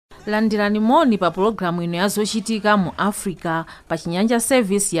Landirani moni pa programu ino yazochitika mu Africa pa Chinyanja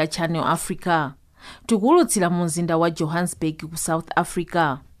service ya Channel Africa. Tikulutsira mu mzinda wa Johannesburg ku South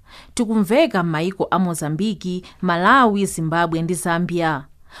Africa. Tikumveka m'mayiko a Mozambiki, Malawi, Zimbabwe ndi Zambia.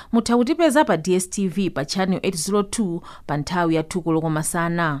 Mutha kutipeza pa DSTV pa channel 802 pa nthawi ya 2 koloko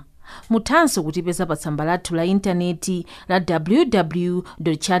masana. Muthanso kutipeza pa tsamba lathu la intaneti la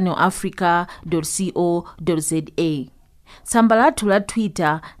www.channelafrica.co.za. Tsamba lathu la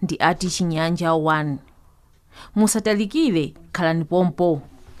Twitter ndi @chinyanja1. Musatalikire, khalani pompo.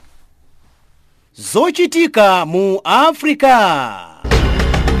 Zochitika mu Africa.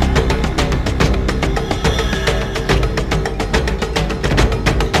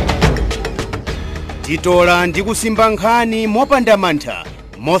 Titola ndi kusimba nkhani mopanda mantha,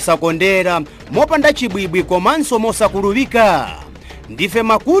 mosakondera, mopanda chibwibwi komanso mosakulubika. Ndife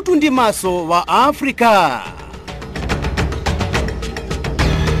makutu ndi maso wa Africa.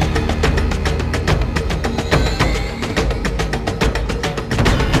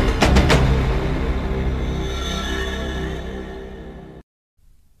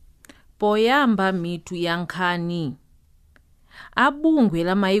 Poyamba mitu ya nkhani. Abungwe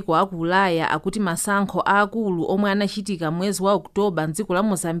la maiko aku Ulaya akuti masankho akulu omwe anachitika mwezi wa Oktoba m'dziko la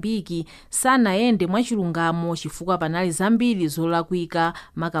Mozambiki sanayende mwachilungamo chifukwa panali zambiri zolakwika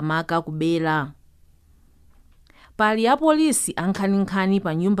makamaka kubela. Pali apolisi ankhaninkhani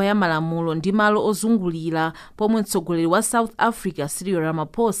pa nyumba ya malamulo ndi malo ozungulira pomwe mtsogoleri wa South Africa Cyril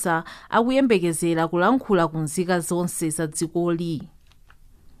Ramaphosa akuyembekezera kulankhula ku nzika zonse za dzikoli.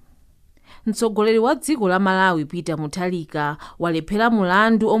 Mtsogoleri wa dziko la Malawi Peter Mutharika walephera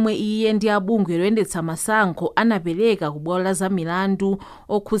mulandu omwe iye ndi abungwe loyendetsa masankho anapereka ku bwalo la za milandu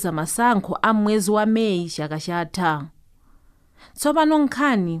okhuza masankho a mwezi wa Meyi chaka chatha. Tsopano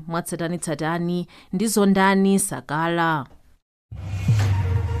nkhani mwatsatanitsatani ndi Zondani Sakala.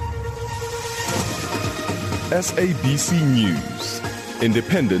 SABC News,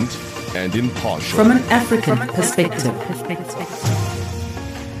 independent and impartial. From an African perspective.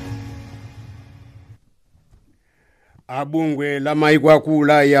 Abungwe la maiko aku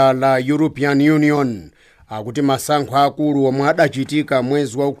Ulaya la European Union akuti masankho akulu omwe adachitika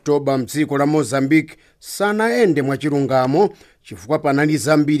mwezi wa Oktoba m'dziko la Mozambique sanayende mwachilungamo chifukwa panali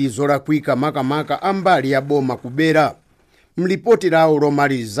zambiri zolakwika makamaka ambali ya boma kubera. Mlipoti lawo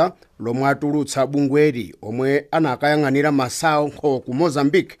lomaliza lomwe atulutsa abungweri omwe anakayang'anira masankho ku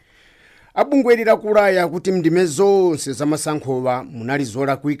Mozambique, abungweri la Ulaya kuti mndime zonse za masankhowa munali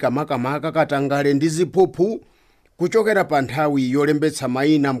zolakwika makamaka katangale ndi ziphuphu, kuchokera pa nthawi yolembetsa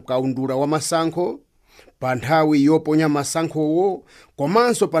mayina mkaundula wa masankho, pa nthawi yoponya masankhowo,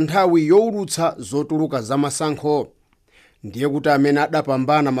 komanso pa nthawi youlutsa zotuluka za masankho. Ndiye kuti amene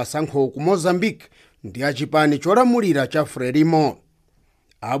adapambana masankho ku Mozambique ndi achipani cholamulira cha Frelimo.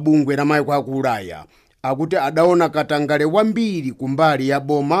 Abungwe la maiko aku Ulaya akuti adaona katangale wambiri kumbali ya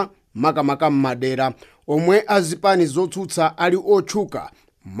boma makamaka m'madera omwe azipani zotsutsa ali otchuka,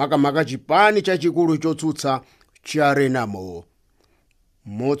 makamaka chipani chachikulu chotsutsa cha Renamo.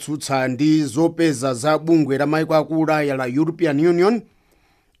 Motsutsa ndi zopeza za bungwe la maiko aku Ulaya la European Union,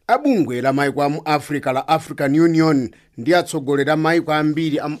 abungwe la maiko amu Africa la African Union ndi atsogolera maiko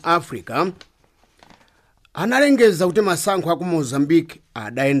ambiri amu Africa analengeza kuti masankho aku Mozambique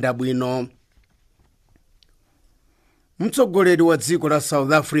adayenda bwino. Mtsogoleri wa dziko la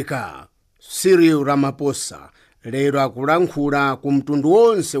South Africa Cyril Ramaphosa lero akulankhula ku mtundu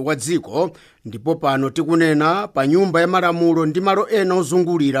wonse wa dziko, ndipo pano tikunena pa nyumba ya malamulo ndi malo ena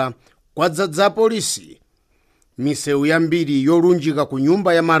ozungulira kwadzadza polisi. Misewu yambiri yolunjika ku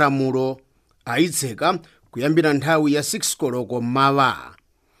nyumba ya malamulo ayitseka kuyambira nthawi ya 6 koloko mmawa.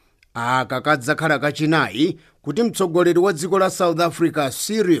 Aka kadzakhala kachinayi kuti mtsogoleri wa dziko la South Africa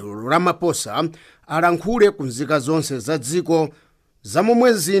Cyril Ramaphosa alankhule ku nzika zonse za dziko za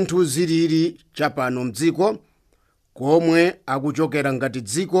momwe zinthu zilili chapano mdziko, komwe akuchokera ngati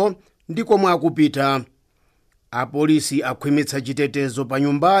dziko ndi komwe akupita. Apolisi akhwimitsa chitetezo pa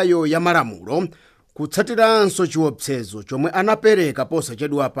nyumbayo ya malamulo kutsatiranso chiopsezo chomwe anapereka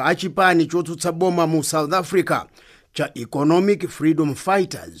posachedwapa achipani chotsutsa boma mu South Africa cha Economic Freedom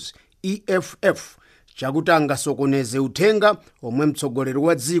Fighters EFF chakuti angasokoneze uthenga omwe mtsogoleri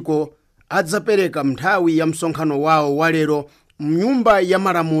wa dziko adzapereka mnthawi ya msonkhano wawo walero mnyumba ya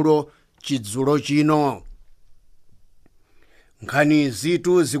malamulo chidzulo chino. Nkhani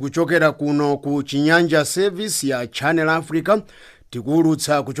zitu zikuchokera kuno ku Chinyanja service ya Channel Africa,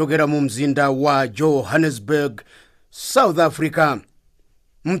 tikulutsa kuchokera mu mzinda wa Johannesburg, South Africa.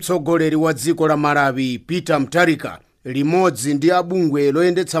 Mtsogoleri wa dziko la Malawi Peter Mutharika limodzi ndi abungwe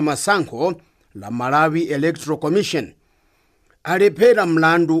loyendetsa masankho la Malawi Electoral Commission alephera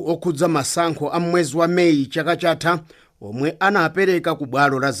mlandu okhudza masankho a mwezi wa Meyi chaka chatha omwe anapereka ku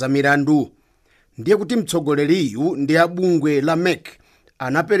bwalo la zamilandu. Ndiye kuti mtsogoleriyu ndi abungwe la MEC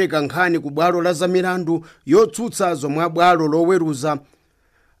anapereka nkhani ku bwalo la zamilandu yotsutsa zomwe bwalo loweruza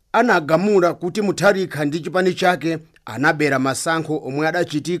anagamula kuti Mutharika ndi chipani chake anabera masankho omwe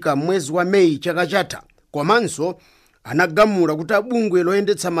adachitika mwezi wa Meyi chaka chatha. Komanso anagamula kuti abungwe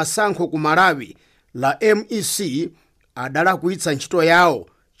loyendetsa masankho ku Malawi la MEC adalakwitsa ntchito yawo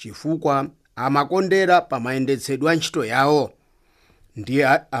chifukwa amakondera pa mayendetsedwe a ntchito yawo.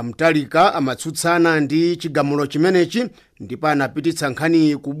 Ndiye Mutharika amatsutsana ndi chigamulo chimenechi ndipo anapititsa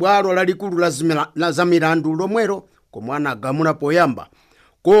nkhaniyi ku bwalo lalikulu la zamilandu lomwero komwe anagamula poyamba,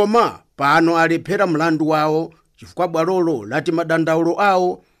 koma pano alephera mlandu wawo chifukwa bwalolo lati madandaulo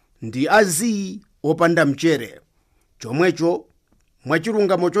awo ndi azii opanda mchere. Chomwecho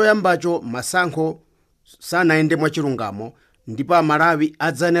mwachilungamo choyambacho masankho sanayende mwachilungamo ndipo Amalawi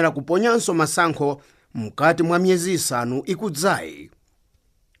adzayenera kuponyanso masankho mkati mwa miyezi 5 ikudzayi.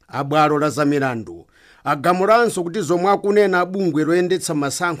 Abwalo la zamilandu agamulanso kuti zomwe akunena abungwe loyendetsa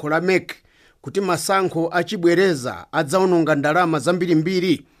masankho la MEC kuti masankho achibwereza adzaononga ndalama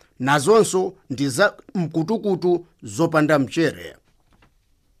zambirimbiri nazonso ndi za mkutukutu zopanda mchere.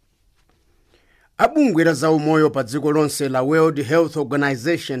 Abungwe la zaumoyo pa dziko lonse la World Health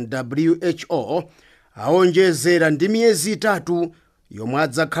Organization WHO aonjezera ndi miyezi 3 yomwe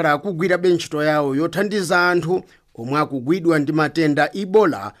adzakhala akugwira ntchito yawo yothandiza anthu omwe akugwidwa ndi matenda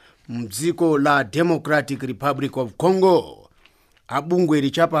Ebola mdziko la Democratic Republic of Congo. Abungwe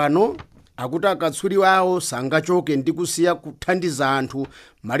lichapano akuti akatswiri awo sangachoke ndi kusiya kuthandiza anthu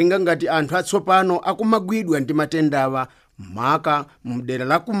malinga ngati anthu atsopano akumagwidwa ndi matendawa maka mdera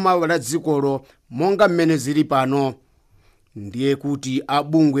la kummawa la dzikolo monga mmene zili pano. Ndiye kuti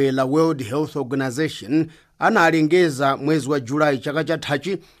abungwe la World Health Organization analengeza mwezi wa Julayi chaka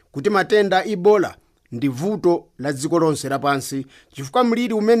chathachi kuti matenda Ebola ndi vuto la dziko lonse lapansi chifukwa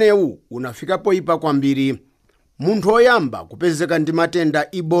mliri umenewu unafika poyipa kwambiri. Munthu oyamba kupezeka ndi matenda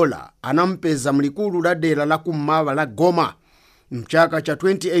Ebola anampeza mlikulu la dera la kummawa la Goma mchaka cha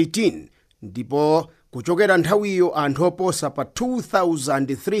 2018 ndipo kuchokera nthawiyo anthu oposa pa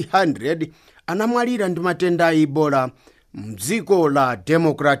 2,300 anamwalira ndi matenda a Ebola mdziko la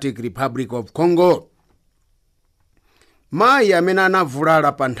Democratic Republic of Congo. Mayi amene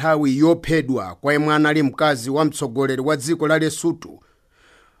anavulala pa nthawi yophedwa kwa yemwe anali mkazi wa mtsogoleri wa dziko la Lesotho,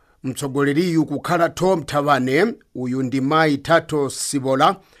 mtsogoleriyu kukhala Tom Thabane, uyu ndi mayi Thato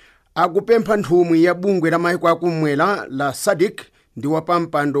Sibola, akupempha nthumwi ya bungwe la mayiko akumwera la SADC ndi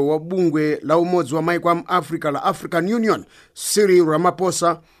wapampando wa bungwe la umodzi wa mayiko a Africa la African Union Cyril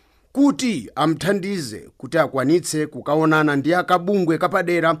Ramaphosa kuti amthandize kuti akwanitse kukaonana ndi akabungwe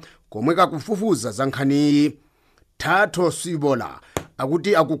kapadera komwe kakufufuza za nkhaniyi. Thato Sibola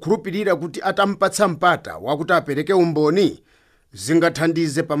akuti akukhulupirira kuti atampatsa mpata wakuti apereke umboni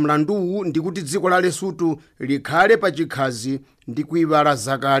zingathandize pa mlanduwu ndi kuti dziko la Lesotho likhale pa chikhazi ndi kuiwala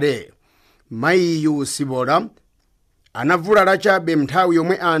zakale. Mayiyu Sibola anavulala chabe nthawi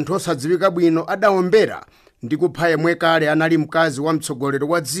yomwe anthu osadziwika bwino adawombera ndi kupha yemwe kale anali mkazi wa mtsogoleri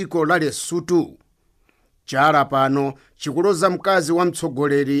wa dziko la Lesotho. Chala pano chikuloza mkazi wa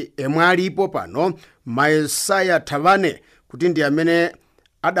mtsogoleri emwe alipo pano Maesaya Thabane kuti ndi amene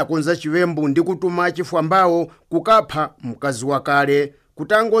adakonza chiwembu ndi kutuma chifwambawo kukapha mkazi wakale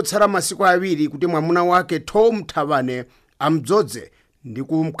kuti angotsala masiku awiri kuti mwamuna wake Tom Thabane amdzodze ndi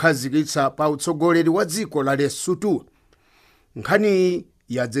kumkhazikitsa pa utsogoleri wa dziko la Lesotho. Nkhani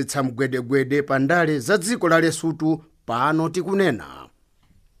yadzetsa mgwedegwede pa ndale za dziko la Lesotho pano tikunena.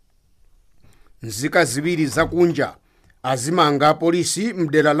 Nzika ziwiri zakunja azimanga polisi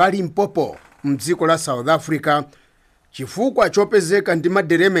mdera la Limpopo mdziko la South Africa chifukwa chopezeka ndi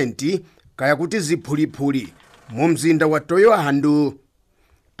maderementi kaya kuti ziphulipuli mu mzinda wa Toyohandu.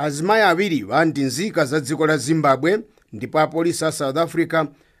 Azimayi awiriwa ndi nzika za dziko la Zimbabwe ndipo apolisi a South Africa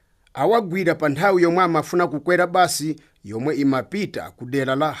awagwira pa nthawi yomwe amafuna kukwera basi yomwe imapita ku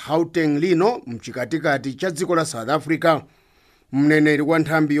dera la Gauteng lino mchikatikati cha dziko la South Africa. Mneneri wa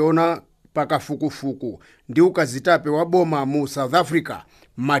nthambi yona pakafukufuku ndi ukazitape wa boma mu South Africa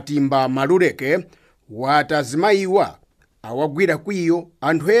Matimba Maluleke wati azimayiwa awagwira kwiyo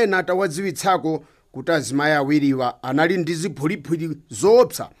anthu ena atawadziwitsako kuti azimayi awiriwa anali ndi ziphulipuli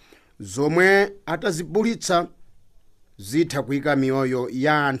zoopsa zomwe atazipulitsa zitha kuyika miyoyo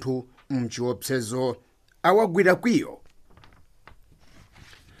ya anthu mchiopsezo. Awagwira kwiyo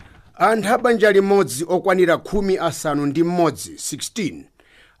anthu abanja limodzi okwanira 11 16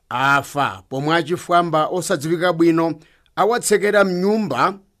 afa pomwe achifwamba osadziwika bwino awatsekera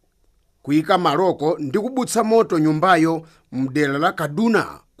mnyumba kuyika maloko ndi kubutsa moto nyumbayo mdera la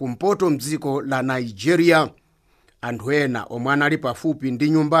Kaduna kumpoto mdziko la Nigeria. Anthu ena omwe anali pafupi ndi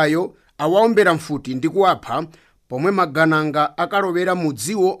nyumbayo awaombera mfuti ndi kuwapha pomwe magananga akalowera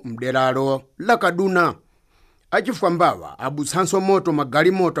mudziwo mderalo la Kaduna. Achifwambawa abutsanso moto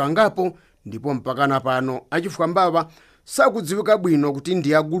magalimoto angapo ndipo mpakana pano achifwambawa sakudziwika bwino kuti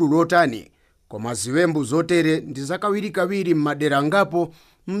ndi agulu lotani, koma ziwembu zotere ndi zakawirikawiri m'madera angapo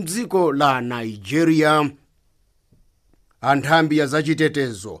mdziko la Nigeria. Anthambi ya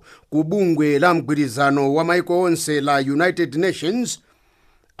zachitetezo ku bungwe la mgwirizano wa maiko onse la United Nations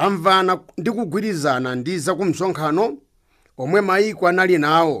amvana ndi kugwirizana ndi zakumsonkhano omwe maiko anali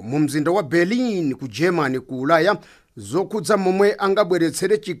nawo mu mzinda wa Berlin ku Germany ku Ulaya zokhudza momwe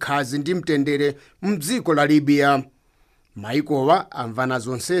angabweretsere chikhazi ndi mtendere mdziko la Libya. Maikowa amvana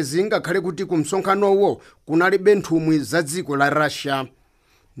zonsezi ngakhale kuti ku msonkhanowo kunalibe nthumwi za dziko la Russia.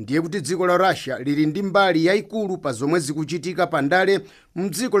 Ndiye kuti dziko la Russia lili ndi mbali yayikulu pa zomwe zikuchitika pandale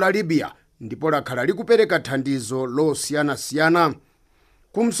mdziko la Libya ndipo lakhala likupereka thandizo losiyanasiyana.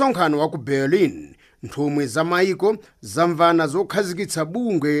 Ku msonkhano wa ku Berlin, nthumwi za maiko zamvana zokhazikitsa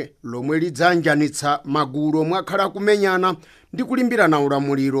bungwe lomwe lidzanjanitsa magulu omwe akhala kumenyana ndi kulimbirana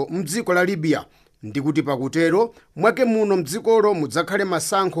ulamuliro mdziko la Libya, ndi kuti pakutero mwake muno mdzikolo mudzakhale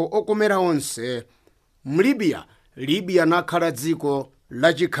masankho okomera onse. Libya nakhala dziko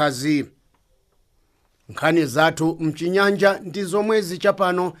la chikhazi. Nkhani zathu mchinyanja ndi zomwezi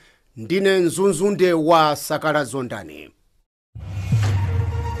chapano, ndine Nzunzunde wa Sakala Zondani.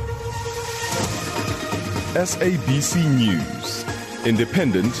 SABC News,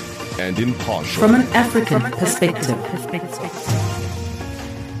 independent and impartial. From an African perspective.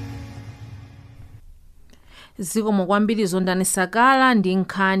 Zikomo kwambiri Zondani Sakala ndi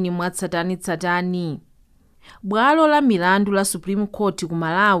nkhani mwatsatanitsatani. Bwalo la milandu la Supreme Court ku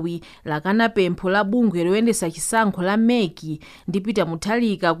Malawi lakana pempho la bungwe loyendesa chisankho la MEC ndi Peter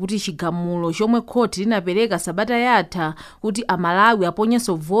Mutharika kuti chigamulo chomwe khoti linapereka sabata yatha kuti Amalawi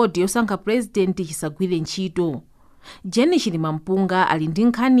aponyenso voti yosankha president chisagwire ntchito. Jenny Chilimampunga ali ndi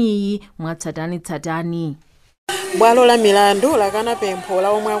nkhaniyi mwatsatanitsatani. Bwalo la milandu lakana pempho la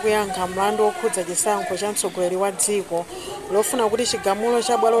omwe akuyankha mlandu okhudza chisankho cha mtsogoleri wa dziko lofuna kuti chigamulo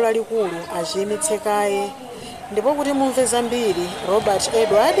cha bwalo lalikulu achiyimitse kaye. Ndipo kuti mumve zambiri, Robert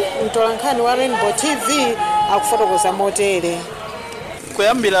Edward, mtolankhani wa Rainbow TV, akufotokoza motere.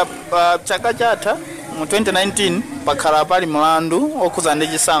 Kuyambira chaka chatha mu 2019 pakhala pali mlandu okhudza ndi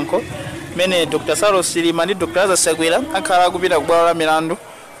chisankho mene Dr. Saro Silima ndi Dr. Azasekwera akhala kupita ku bwalo la milandu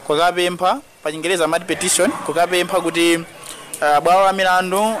kukapempha pa Chingereza amati petition, kukapempha kuti bwalo la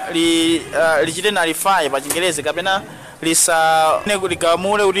milandu lichite nalify pa Chingereza kapena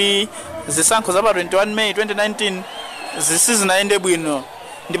ligamule kuti zisankho za pa 21 May 2019 zisizinaende bwino.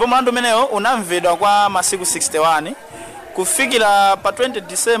 Ndipo mlandu umenewo unamvedwa kwa masiku 61 kufikira pa 20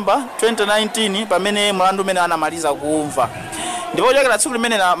 December 2019 pamene mlandu umene anamaliza kumva. Ndipo kuchokera tsiku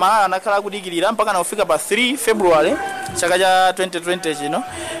limene Malawi anakhala kudikirira mpaka kufika pa 3 February chaka cha 2020 chino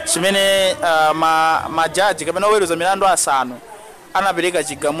chimene majaji kapena oweruza milandu asanu anapereka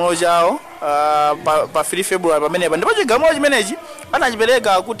chigamulo chawo pa 3 February pamenepa. Ndipo chigamulo chimenechi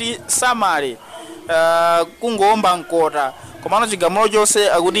anachipereka kuti samale kungomba nkota, komano chigamulo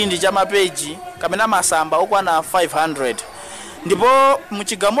chonse akuti ndi cha mapeji kapena masamba okwana 500. Ndipo mu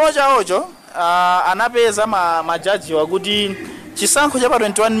chigamulo chawocho anapeza majaji wakuti chisankho cha pa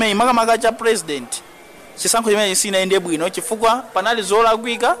 21 May makamaka cha president chisankho chimene sinaende bwino chifukwa panali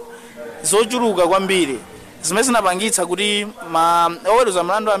zolakwika zochuluka kwambiri zimene zinapangitsa kuti oweruza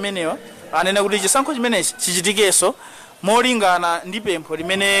mlandu amenewa anene kuti chisankho chimenechi chichitikenso molingana ndi pempho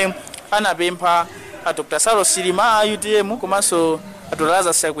limene anapempha Dr. Saro Silima a UTM komanso Dr.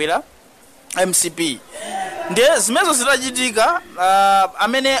 Azasekwera MCP. Ndiye zimenezo zitachitika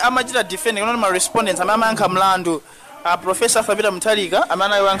amene amachita defend kana ma respondents amene amayankha mlandu Professor Peter Mutharika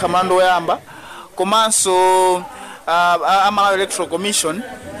amene anayankha mlandu woyamba komanso Malawi Electoral Commission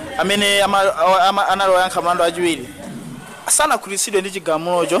amene analoyankha mlandu achiwiri sanakhutitsidwe ndi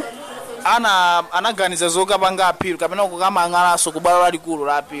chigamulocho. Anaganiza zokapanga apilo kapena kukamang'alanso ku bwalo lalikulu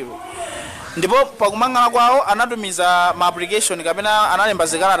la apilo. Ndipo pakumang'ala kwawo anatumiza ma application kapena analemba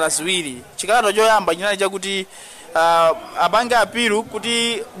zikalata ziwiri. Chikalata choyamba chinali chakuti apange apilo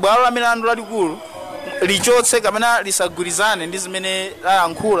kuti bwalo la milandu lalikulu lichotse kapena lisagwirizane ndi zimene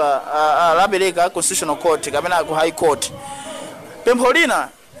layankhula lapereka Constitutional Court kapena ku High Court. Pempho lina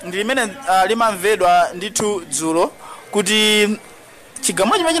ndi limene limamvedwa ndithu dzulo kuti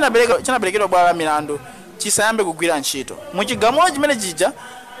chigamulo chimene chinaperekedwa bwalo la milandu chisayambe kugwira ntchito. Mu chigamulo chimene chija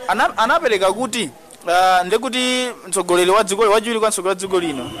anapereka kuti ndekuti mtsogoleri wa dziko wachiwiri kwa mtsogoleri wa dziko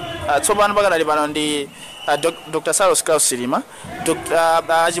lino tsopano pakadali pano ndi Dr. Saros Klaus Silima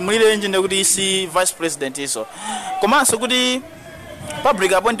achimulire nji ndekuti isi vice president iso komanso kuti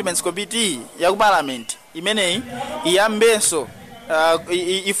public appointments committee ya ku parliament imeneyi iyambenso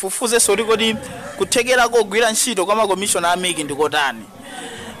ifufuzenso kuti kuthekera kogwira ntchito kwa makomishona amiki ndikotani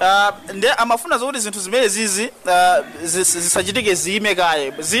nde amafuna zokuti zinthu zimene zizi zisachitike ziyime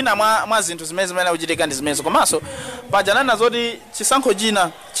kaye zina mwa zinthu zimene akuchitika ndi zimenezo komanso pajanana zoti chisankho china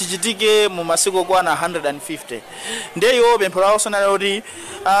chichitike mu masiku okwana 150 ndeyo pempho lawo sonali kuti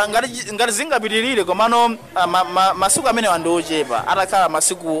ngati zingapitirire komano masiku amene wandiochepa atakhala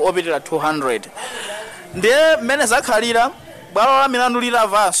masiku opitirira 200 ndiye mmene zakhalira bwalo la milandu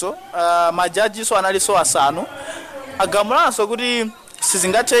lilavanso majajiso analiso asanu agamulanso kuti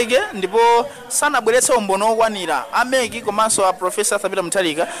sizingatheke ndipo sanabweretse umboni okwanira ameki komanso a Professor Thabita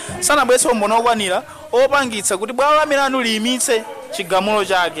Mutharika sanabweretse umboni okwanira opangitsa kuti bwalo la milandu liyimitse chigamulo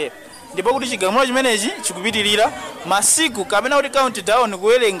chake ndipo kuti chigamulo chimenechi chikupitirira masiku kapena kuti countdown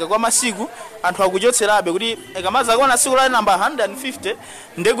kuwerenga kwa masiku anthu akuchotserabe kuti ikamaza kuona siku la namba 150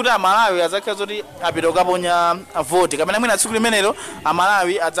 ndiye kuti amalawi adzakhala zoti apita kukaponya voti kapena mwina tsiku limenelo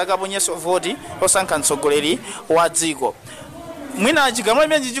amalawi adzakaponyeso voti osankha mtsogoleri wa dziko mwina chigamulo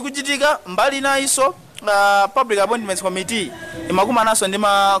chimenechi chikuchitika mbali naiso public appointments committee imakumanaso ndi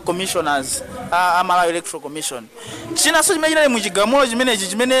ma commissioners a Malawi Electoral Commission chinanso chimene chinali mu chigamulo chimenechi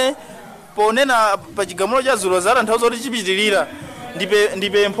chimene ponena pa chigamulo cha zulo zara nthawi zoti chipitirira ndi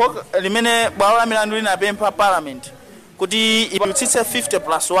pempho limene bwalo la milandu linapempha parliament kuti ipatsitse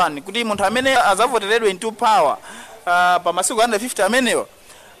 50+1 kuti munthu amene azavoteredwe into power pa masiku 150 amenewo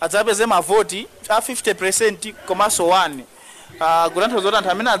adzapeze mavoti a 50% komanso 1 kutanthauza kuti anthu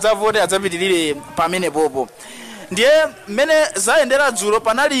amene adzavote adzapitirire pamene popo ndiye mmene zayendera dzulo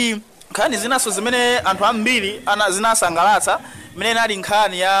panali nkhani zinaso zimene anthu ambiri zinasangalatsa imene inali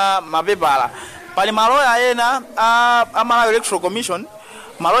nkhani ya mapepala pali maloya ena a Malawi Electoral Commission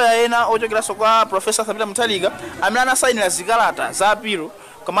maloya ena ochokeranso kwa Professor Thabita Mutharika amene anasayinira zikalata za apilo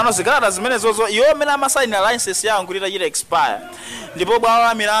komano zikalata zimene zozo iwo amene amasayinira license yawo kuti itachita expire ndipo bwalo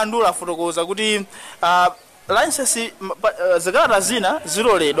la milandu lafotokoza kuti license zikalata zina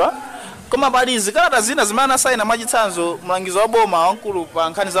ziloledwa koma pali zikalata zina zimene anasayina mwachitsanzo mlangizo wa boma wankulu pa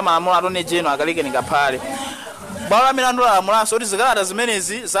nkhani za malamulo atone jeno akalike nikaphale bwalo la milandu lamulanso kuti zikalata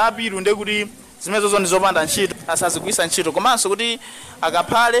zimenezi za apilu ndiye kuti zimene zozo ndizopanda ntchito asazigwisa ntchito komanso kuti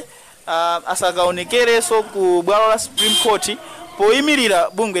akaphale asakaonekereso ku bwalo la Supreme Court poyimirira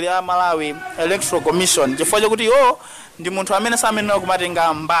bungwe la Malawi Electoral Commission chifukwa chokuti iwo ndi munthu amene samenera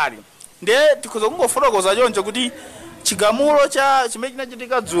kumatenga mbali ndiye tikhoza kungofotokoza choncho kuti chigamulo cha chimene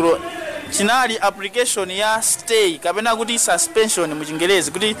chinachitika dzulo chinali application ya stay kapena kuti suspension mu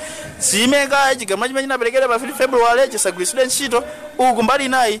Chingerezi kuti zimeka chigamulo chimene chinaperekedwa pa 5 February chisagwiritsidwe ntchito uku mbali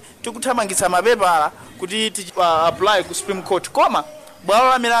nayi tikuthamangitsa mapepala kuti apply ku Supreme Court koma bwalo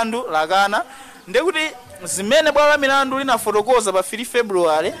la milandu lakana ndiye kuti zimene bwalo la milandu linafotokoza pa 3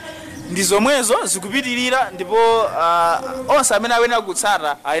 February ndi zomwezo zikupitirira ndipo onse amene ayenera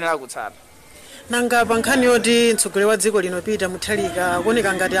kutsata ayenera kutsata nanga pa nkhani yoti mtsogoleri wa dziko linopita Mutharika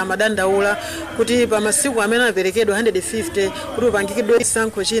kuoneka ngati amadandaula kuti pa masiku amene anaperekedwa 150 kuti upangikidwe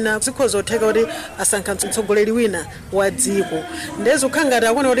chisankho china zikhoza kutheka kuti asankha mtsogoleri wina wa dziko ndezo khangati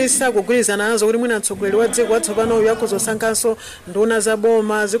akuona kuti sakugwirizana nazo kuti mwina mtsogoleri wa dziko watsopano uyu akhoza kusankhanso nduna za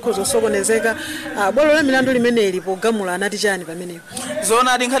boma zikhoza kusokonezeka bwalo la milandu limeneli pogamula anati chani pamenepo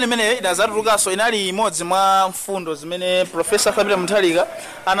zona ati nkhani imeneyo idazatulukanso inali imodzi mwa mfundo zimene Professor Thabita Mutharika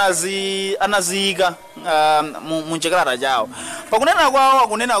anaziyika mu chikalata chawo pakunena kwawo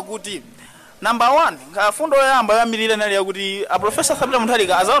akunena kuti number 1 fundo yoyamba yoyambirira inali yakuti a Professor Thabita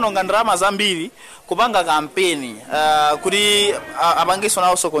Mutharika azaononga ndalama zambiri kupanga kampeni kuti apangenso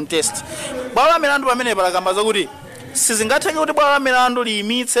nawonso contest bwalo la milandu pamene palakamba zakuti sizingatheke kuti bwalo la milandu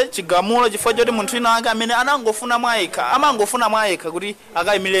liyimitse chigamulo chifukwa choti munthu wina wake amene amangofuna mwayekha kuti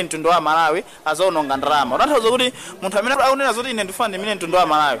akayimire mtundu wa Malawi azaononga ndalama utanthauza kuti munthu amene akunena zoti ine ndifuna ndimire mtundu wa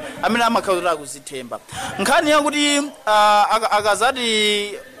Malawi amene amakhala kuti akuzithemba nkhani yakuti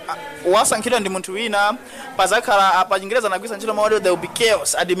akazati wasankhidwa ndi munthu wina pazakhala pa Chingereza anagwisa ntchito mawu there will be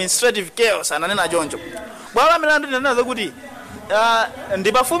chaos administrative chaos ananena choncho bwalo la milandu linanena zakuti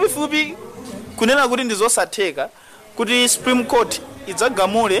ndi pafupifupi kunena kuti ndizosatheka kuti Supreme Court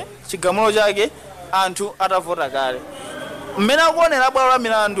idzagamule chigamulo chake anthu atavota kale mmene akuonera bwalo la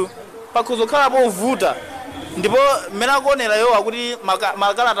milandu pakhozokhala povuta ndipo mmene akuonera iwo akuti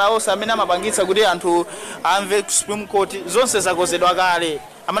makalata onse amene amapangitsa kuti anthu amve Supreme Court zonse zakozedwa kale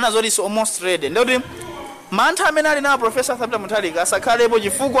amene zoti is almost ready ndikuti mantha amene ali nawo Professor Thabita Mutharika asakhalepo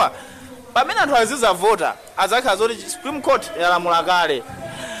chifukwa pamene anthu azizavota azakhala zoti Supreme Court yalamula kale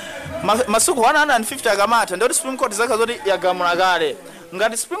masiku 150 akamata ndoti Supreme Court zakhala zoti yagamula kale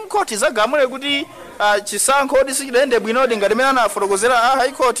ngati Supreme Court zagamule kuti chisankho odi sichidayende bwinodi ngati mene anafotokozera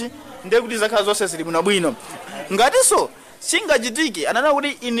High Court ndiye kuti zakhala zonse zili bwinobwino ngatinso chingachitike ananena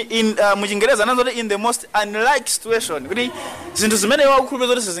kuti muchingereza ananena kuti in the most unlike situation kuti zinthu zimene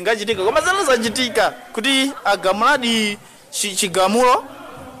wakukhulupirira zoti sizingachitika koma zanazachitika kuti agamuladi chigamulo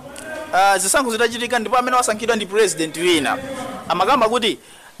zisankho zitachitika ndipo amene wasankhidwa ndi president wina amakamba kuti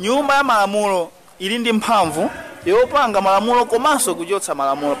nyumba ya malamulo ili ndi mphamvu yopanga malamulo komanso kuchotsa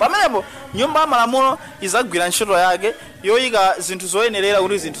malamulo pamenepo nyumba ya malamulo izagwira ntchito yake yoyika zinthu zoyenerera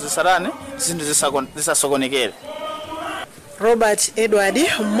kuti zinthu zisatane zinthu zisasokonekere. Robert Edward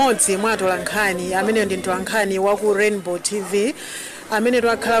mmodzi mwa atolankhani amene ndi mtolankhani wa ku Rainbow TV amene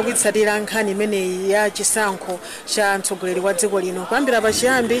twakhala kuitsatira nkhani imeneyi ya chisankho cha mtsogoleri wa dziko lino kuyambira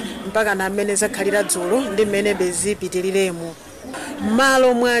pachiyambi mpaka na amene zakhalira dzulo ndi mmene bezipitiliremo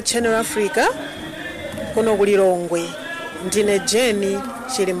m'malo mwa Channel Africa kuno kuli Longwe ndine Jenny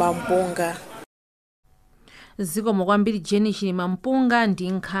Chilimampunga. Zikomo kwambiri Jenny Chilimampunga ndi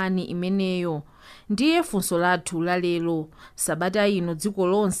nkhani imeneyo. Ndiye funso lathu la lero sabata ino dziko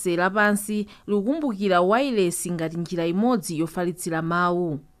lonse lapansi likukumbukira wireless ngati njira imodzi yofalitsira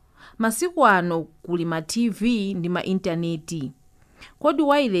mawu. Masiku ano kuli ma TV ndi ma intaneti. Kodi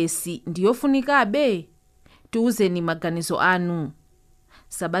wireless ndiyofunikabe? Tiuzeni maganizo anu.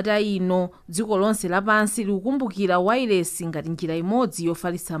 Sabata ino dziko lonse lapansi likukumbukira wireless ngati njira imodzi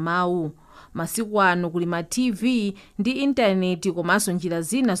yofalitsa mawu. Masiku ano kuli ma TV ndi intaneti komanso njira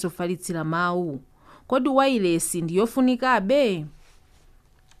zina zofalitsira mawu. Kodi wireless ndiyofunikabe?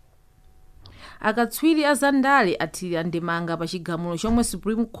 Akatswiri azandale athirira ndemanga pa chigamulo chomwe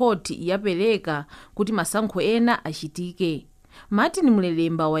Supreme Court yapereka kuti masankho ena achitike. Martin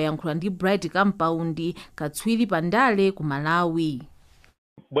Mulelemba wayankhula ndi Bright Compound katswiri pandale ku Malawi.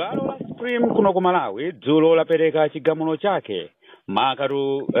 Bwalo la Supreme kuno ku Malawi dzulo lapereka chigamulo chake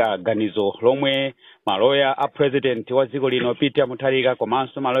makatu ganizo lomwe maloya a president wa dziko lino Peter Mutharika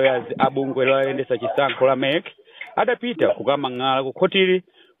komanso maloya a bungwe loyendetsa chisankho la MEC adapita kukamang'ala ku khotiri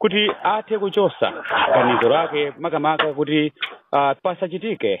kuti athe kuchosa ganizo lake makamaka kuti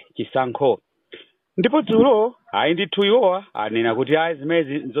pasachitike chisankho. Ndipo dzulo ayi ndithu iwowa anena kuti ayi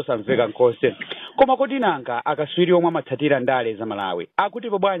zimezi nzosamveka nkose. Koma kodi nanga akaswiri omwe amatsatira ndale za Malawi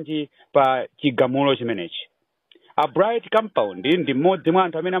akutipo bwanji pa chigamulo chimenechi? A Bright Compound ndi mmodzi mwa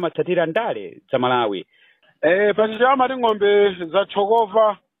anthu amene amatsatira ndale za Malawi. Pachiyama ndi ng'ombe za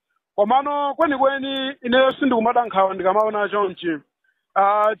Chokova komano kwenikweni ineyo sindikumadandaula ndikamaona chonchi.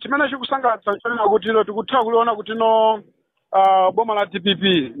 Chimene chikusangalatsa nchonena kuti tikutha kuliona kuti boma la DPP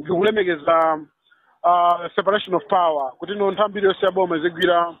ndikulemekeza separation of power kuti nthambi yonse ya boma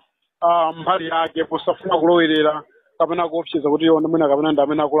izigwira mbali yake posafuna kulowerera kapena kuopseza kuti iwo mwina kapena ndi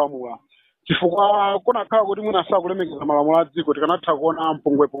amene akulamula. Chifukwa kunakhala kuti mwina sakulemekeza malamulo a dziko tikanatha kuona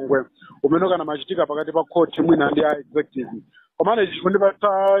mpungwepungwe umene ukanachitika pakati pa court mwina ndi a executive. Komane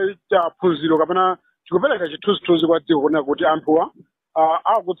chikundipatsa phunziro kapena chikupereka chithunzithunzi kwa dziko kunena kuti anthuwa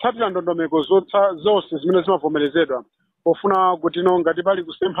akutsatira ndondomeko zonse zimene zimavomerezedwa pofuna kuti ngati pali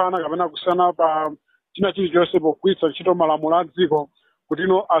kusemphana kapena kusiyana pa china chilichonse pogwiritsa ntchito malamulo a dziko kuti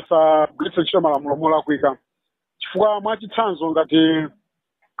asagwiritse ntchito malamulo molakwika. Chifukwa mwachitsanzo ngati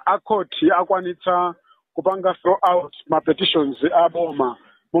a court akwanitsa kupanga throw out ma petitions a boma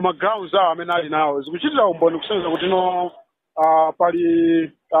mu grounds awo amene ali nawo zikuchitira umboni kusonyeza kuti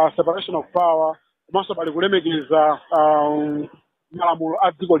pali separation of power komanso pali kulemekeza malamulo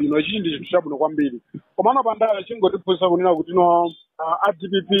a dziko lino. Ichi ndi chinthu chabwino kwambiri. Komano pandale chingotiphunzitsa kunena kuti a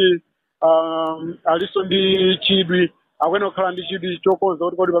DPP aliso ndi chidwi akuyenda kukhala ndi chidwi chokonza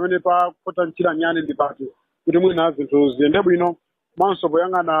kuti kodi pamene pakota nchira nyane ndi pati kuti mwina zinthu ziyende bwino komanso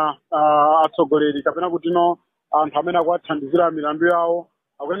poyang'ana atsogoleri kapena kuti anthu amene akuwathandizira milandu yawo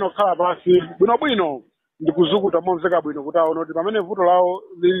akuyenda kukhala pasi bwinobwino ndi kuzukuta momveka bwino kuti aone kuti pamene vuto lawo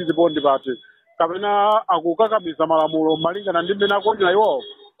lilipo ndi pati kapena akukakamiza malamulo malingana ndi mmene akuonera iwowo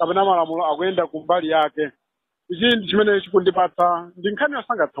kapena malamulo akuyenda kumbali yake. Ichi ndi chimene chikundipatsa ndi nkhani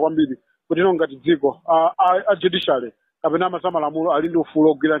yosangalatsa kwambiri kuti ngati dziko a judiciary kapena za malamulo ali ndi ufulu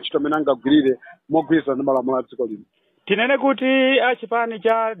ogwira ntchito amene angagwirire mogwirizana ndi malamulo a dziko lino. Tinene kuti achipani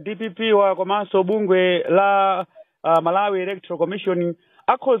cha DPP wa komanso bungwe la Malawi Electoral Commission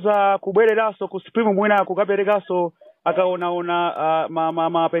akhoza kubwereranso ku Supreme mwina kukaperekanso akaonaona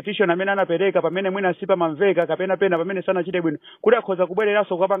ma petition amene anapereka pamene mwina sipa mamveka kapena pena pamene sanachite bwino kuti akhoza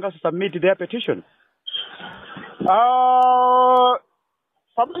kubwereranso kukapanganso submit their petition.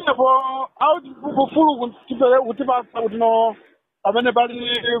 Pamenepo out kufulu kutipatsa kuti amene pali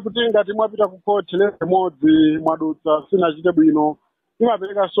kuti ngati mwapita ku court limodzi mwadutsa sinachite bwino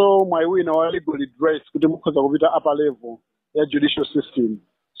imaperekanso mwayi wina wa legal redress kuti mukhoza kupita upper level ya judicial system.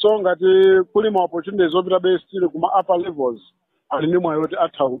 So ngati kuli ma opportunities opita best kuma upper levels ali ndi mwayi woti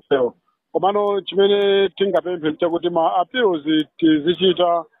atha kupewa. Komano chimene tingapemphe chakuti ma appeals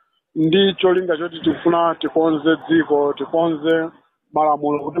tizichita ndi cholinga choti tifuna tikonze dziko, tikonze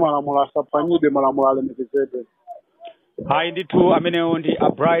malamulo kuti malamulo asaphwanyidwe, malamulo alemekezedwe. Hayi ndithu amenewo ndi a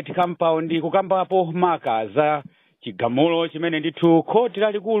bright compound kukambapo maka za chigamulo chimene ndithu khoti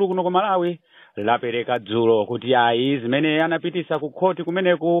lalikulu kuno ku Malawi lapereka dzulo kuti ayi zimene anapitisa ku khoti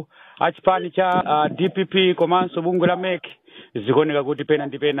kumeneku achipani cha DPP komanso bungwe la MEC zikuoneka kuti pena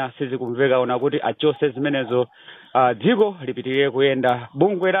ndi pena sizikumveka ona kuti achose zimenezo dziko lipitirire kuyenda.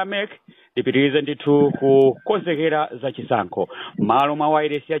 Bungwe la MEC lipitirize ndithu kukonzekera za chisankho. Malo mwa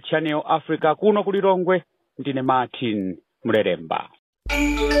wireless ya Channel Africa kuno ku Lilongwe ndine Martin Mleremba.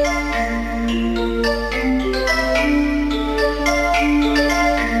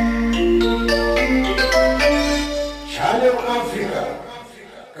 Channel Africa,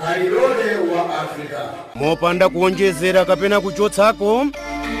 kalilole wa Africa. Mopanda kuonjezera kapena kuchotsako,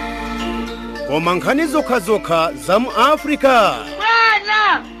 koma nkhani zokhazokha za mu Africa.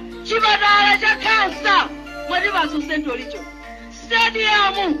 Bwana, chipatala cha kansa, mwati vaso Central Region.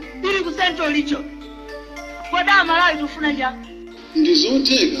 Stadium ili ku Central Region. Koda Malawi tufuna ja.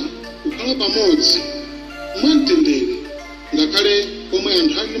 Ndizoteka kukhala pamodzi mwamtendere ngakhale komwe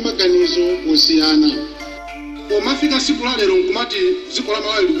anthu ali ndi maganizo osiyana. Pomafika siku la lero nkumati dziko la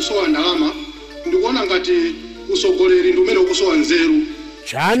Malawi likusowa ndalama, ndikuona ngati usogoleri ndi umene ukusowa nzeru.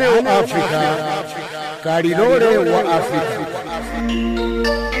 Channel Africa, kalilole wa Africa.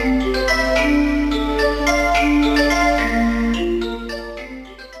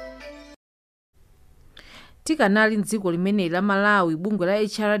 tikanali mdziko limene la Malawi, bungwe la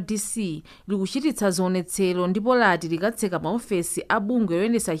HRDC likuchititsa zionetsero ndipo lati likatseka maofesi a bungwe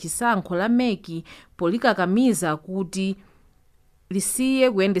loyendetsa chisankho la MEC polikakamiza kuti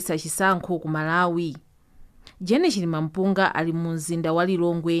lisiye kuyendetsa chisankho ku Malawi. Jene Chilimampunga ali mu mzinda wa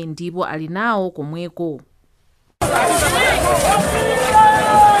Lilongwe ndipo ali nawo komweko.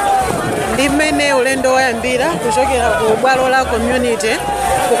 Ndimene ulendo wayambira kuchokera ku bwalo la community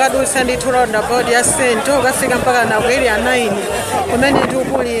kukadutsa ndi roundabout ya Sento ukafika mpaka na kweli ya 9 kumene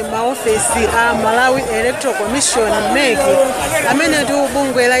kuli maofesi a Malawi Electoral Commission MEC amene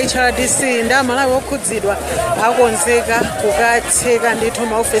bungwe la HRDC ndi Malawi okhudzidwa akonzeka kukatseka ndithu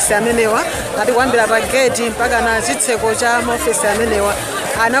maofesi amenewa ati kuyambira pa gate mpaka na chitseko cha maofesi amenewa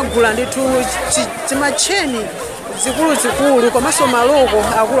anagula ndithu chimacheni zikulu komanso maloko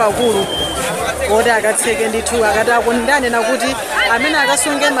akuluakulu oti akatseke ndithu akati akundanena kuti amene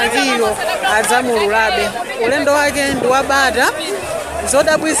akasunge makiyo adzamululabe. Ulendo wake ndi wabata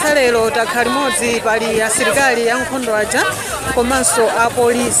zodabwitsa lero takhala limodzi pali asilikali ankhondo aja komanso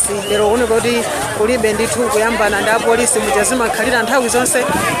apolisi lero kuoneka kuti kulibe ndithu kuyambana ndi apolisi muja zimakhalira nthawi zonse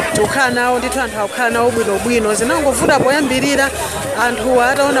tikukhala nawo ndithu anthu akukhala nawo bwinobwino. Zinangovuta poyambirira anthu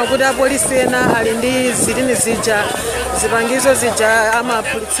ataona kuti apolisi ena ali ndi zitini zija zipangizo zija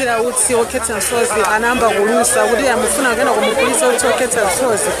amaphulitsira utsi okhetsa msozi anayamba kulusa kuti amufuna kuyenda kumupulitsa utsi okhetsa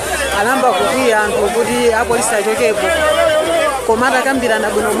msozi anayamba kukwiya anthu kuti apolisi achokepo. Koma atakambirana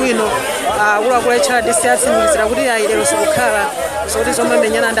bwinobwino akuluakulu HRDC atsimikizira kuti ayi lero sikukhala zoti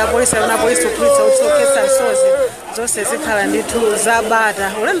zomamenyana ndi apolisi ana apolisi kuphulitsa utsi okhetsa msozi zonse zikhala ndithu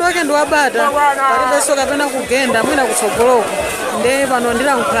zabata. Ulendo wake ndi wabata palibenso kapena kugenda mwina kutsogoloko nde pano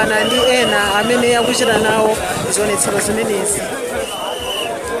ndilankhulana ndi ena amene akuchita nawo zionetsero zimenezi.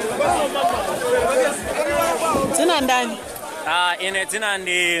 Dzina ndani? Ine dzina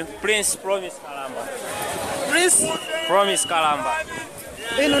ndi Prince Promise Kalamba. Prince Promise Kalamba.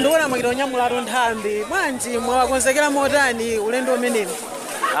 Ino ndikuona mwakita onyamulatu nthambi bwanji mwakonzekera motani ulendo umenewu?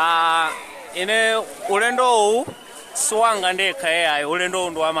 Ine ulendo uwu siwanga ndekha yeyayi, ulendo uwu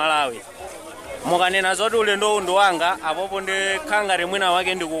ndi wa Malawi. Mukanena zoti ulendo uwu ndi wanga apopo ndikhangati mwina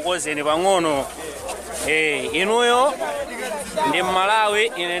wake ndikukozeni pang'ono. Inuyo ndi Malawi,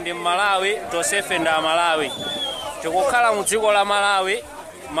 ine ndi Malawi, tonsefe ndi Malawi. Tikukhala mu dziko la Malawi,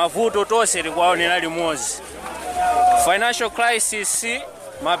 mavuto tonse tikuwaonera limodzi. Financial crisis,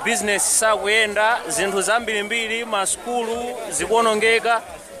 ma business sakuyenda, zinthu zambirimbiri, masukulu zikuonongeka.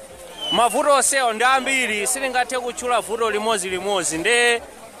 Mavuto onsewo ndi ambiri, sitingathe kutchula vuto limodzi nde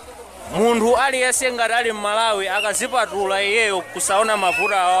munthu aliyense ngati ali Malawi akazipatula iyeyo kusaona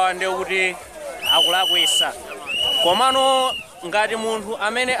mavuto awa ndi kuti akulakwisa. Komano ngati munthu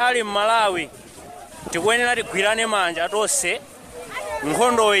amene ali Malawi tikuyenera tigwirane manja tonse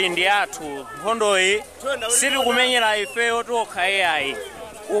nkhondoyi ndi athu, nkhondoyi siri kumenyera ifeyo tokha AI,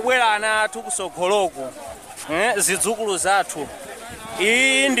 ubwera ana athu kusogoloko, zidzukulu zathu.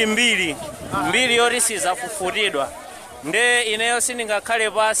 Iyi ndi mbiri yoti sizafufutidwa. Nde ineyo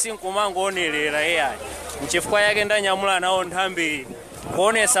sindingakhale pasi nkumangoonelera AI. Nchifukwa yake ndanyamula nawo nthambi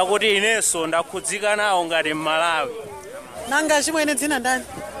kuonesa kuti inenso ndakhudzika nawo ngati Malawi. Nanga chimwene dzina ndani?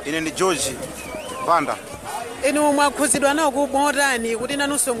 Ine ndi George Banda. Inu mwakhudzidwa nawo kumotani kuti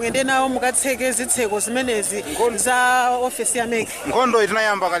nanunso muyende nawo mukatseke zitseko zimenezi za ofisi ya MEC? Nkhondo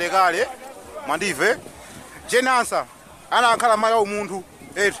itinayamba kalekale, mwandive. Jenansa anakhala mayi wa umunthu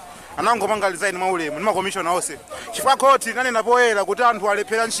anangopanga design maulemu ndi makomishona onse. Chifukwa khoti nanena poyera kuti anthu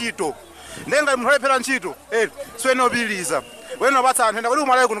alephera ntchito. Ndenga munthu alephera ntchito siwene opitiriza. Wena patsa anthu enda kuti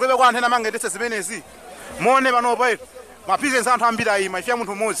kumalawi kuno kwebe kwa anthu ena mangendese zimenezi. Mone panopa mapizensi anthu ambiri ayima ife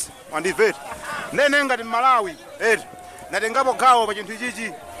munthu mmodzi mwandive. Nene ngati Malawi natengapo gawo pa chinthu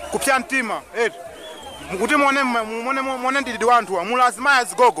ichichi kupsa mtima mukuti muone ndilidi wanthu amula azimaya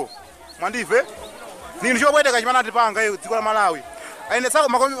zigogo mwandive. Nini chobweteka chimana tipanga dziko la Malawi.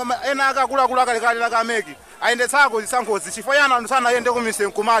 Ayendetsako ena akakulu akalekale laka MEC ayendetsako zisankhozi chifukwa yana anthu sanayende kumise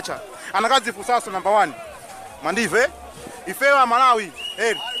kumacha anakadzifunsaso number 1 mwandive. Ifeyo a Malawi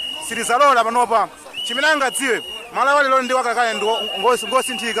silizalola panopa chimene angadziwe Malawi lero ndi wakalekale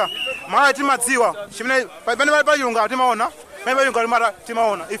ngosinthika. Malawi timadziwa chimene pamene pa chilunga timaona, pamene pa chilunga limata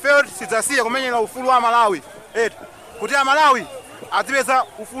timaona. Ifeyo sidzasiya kumenyera ufulu wa Malawi kuti a Malawi adzipeza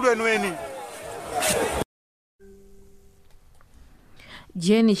ufulu weniweni.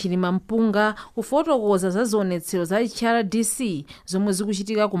 Jeni Chilimampunga kufotokoza za zionetsero za HRDC zomwe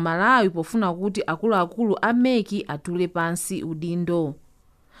zikuchitika ku Malawi pofuna kuti akuluakulu a MEC atule pansi udindo.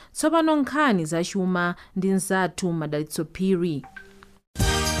 Tsopano nkhani za chuma ndi nzathu Madalitso Phiri.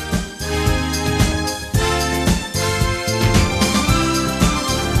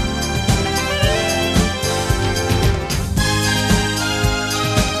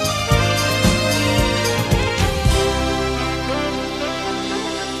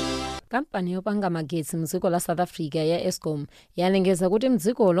 Kampani yopanga magetsi mdziko la South Africa ya Eskom yalengeza kuti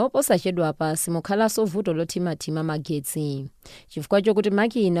mdzikolo posachedwa pasi mukhalanso vuto lotimatima magetsi. Chifukwa chokuti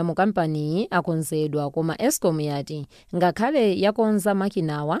makina mu kampaniyi akonzedwa, koma Eskom yati ngakhale yakonza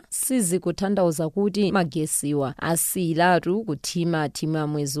makinawa sizikutanthauza kuti magetsiwa asiyiratu kutimatima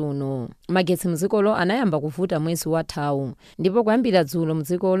mwezi uno. Magetsi mdzikolo anayamba kuvuta mwezi wathawu, ndipo kuyambira dzulo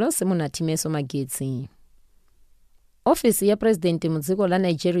mdzikolo simunathimenso magetsi. Ofisi ya President mdziko la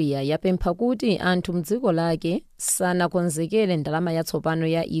Nigeria yapempha kuti anthu mdziko lake sanakonzekere ndalama yatsopano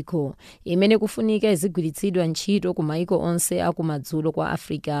ya ICO imene kufunika izigwiritsidwa ntchito ku maiko onse akumadzulo kwa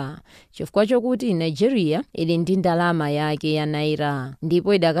Africa. Chifukwa chokuti Nigeria ili ndi ndalama yake ya naira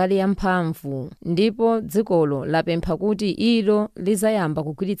ndipo idakali yamphamvu, ndipo dzikolo lapempha kuti ilo lizayamba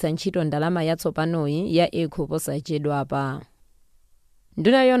kugwiritsa ntchito ndalama yatsopanoyi ya ICO posachedwapa.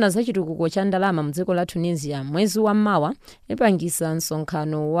 Nduna yona za chitukuko cha ndalama mdziko la Tunisia mwezi wa mawa ipangisa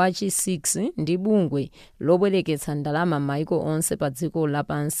msonkhano wa chi 6 ndi bungwe lobwereketsa ndalama maiko onse pa dziko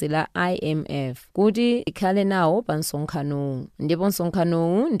lapansi la IMF kuti ikhale nawo pa msonkhanowu. Ndipo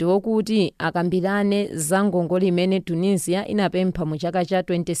msonkhanowu ndiwokuti akambirane za ngongole imene Tunisia inapempha mu chaka cha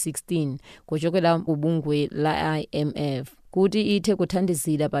 2016 kuchokera ku bungwe la IMF kuti ithe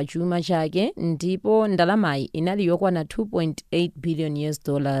kuthandizira pa chuma chake, ndipo ndalamayi inali yokwana $2.8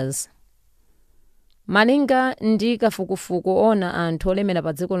 billion. Malinga ndi kafukufuku ona anthu olemera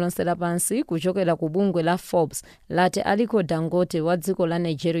pa dziko lonse lapansi kuchokera ku bungwe la Forbes lati Aliko Dangote wa dziko la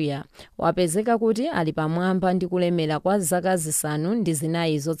Nigeria wapezeka kuti ali pamwamba ndi kulemera kwa zaka zisanu ndi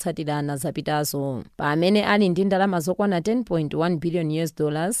zinayi zotsatirana zapitazo, pamene ali ndi ndalama zokwana $10.1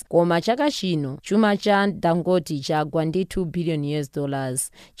 billion, koma chaka chino chuma cha Dangote chagwa ndi $2 billion,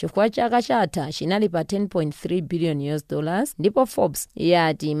 chifukwa chaka chatha chinali pa $10.3 billion. Ndipo Forbes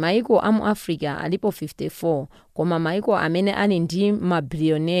yati maiko amu Africa alipo 54, koma maiko amene ali ndi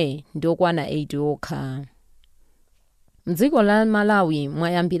mabiliyonere ndokwana 8 okha. Mdziko la Malawi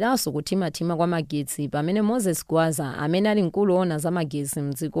mwayambiranso kutimatima kwa magetsi, pamene Moses Gwaza amene ali mkulu ona za magetsi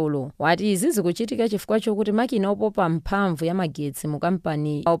mdzikolo wati izi zikuchitika chifukwa chokuti makina opopa mphamvu ya magetsi mu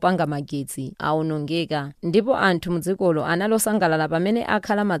kampani opanga magetsi aonongeka, ndipo anthu mdzikolo analosangalala pamene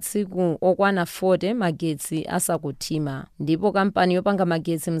akhala matsiku okwana 40 magetsi asakutima. Ndipo kampani yopanga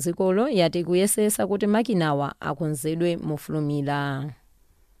magetsi mdzikolo yati kuyesesa kuti makinawa akonzedwe mofulumira.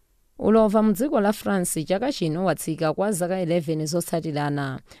 Ulova mdziko la France chaka chino watsika kwa zaka 11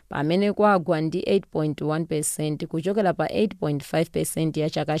 zotsatirana, pamene kwagwa ndi 8.1% kuchokera pa 8.5% ya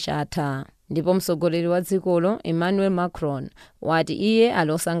chaka chatha. ndipo mtsogoleri wa dzikolo Emmanuel Macron wati iye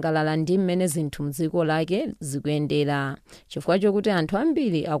alosangalala ndi mmene zinthu mdziko lake zikuyendera chifukwa chokuti anthu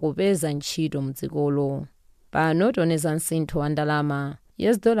ambiri akupeza ntchito mdzikolo. Pano toneza msintho wa ndalama.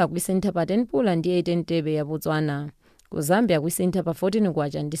 US dollar kuisintha pa 10 pula ndi 18 thebe ya Botswana. Ku Zambia kuisintha pa 14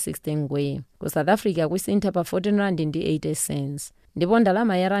 kwacha ndi 16 ngwe. Ku South Africa kuisintha pa 14 rand ndi 80 cents. Ndipo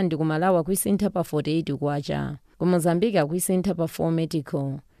ndalama ya randi ku Malawi kuisintha pa 48 kwacha. Ku Mozambique kuisintha pa 4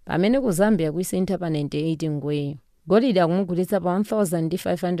 medical. Pamene ku Zambia kuisintha pa 98 ngwe. Golide akumugulitsa pa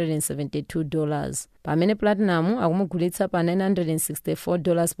 $1,572. Pamene platinum akumugulitsa pa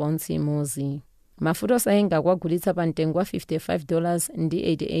 $964 pa ounce imodzi. Mafuta osayenga akwagulitsa pa mtengo wa $55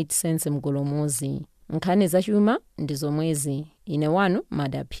 ndi 88 cents mgolo umodzi. Nkhani zachuma ndi zomwezi. Ine wanu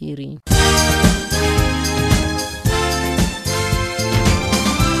Madaphiri.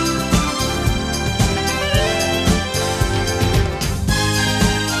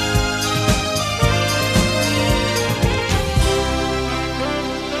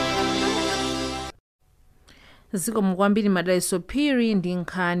 zikomo kwambiri madaliso phiri ndi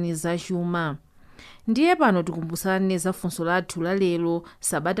nkhani zachuma. Ndiye pano tikumbusane za funso lathu la lero.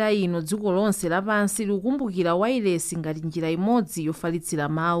 Sabata ino dziko lonse lapansi likukumbukira wireless ngati njira imodzi yofalitsira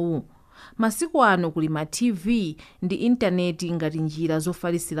mawu. Masiku ano kuli ma TV ndi intaneti ngati njira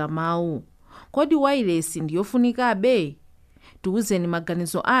zofalitsira mawu. Kodi wireless ndi yofunikabe? Tiwuzeni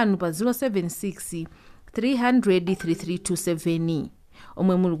maganizo anu pa 076 300 3327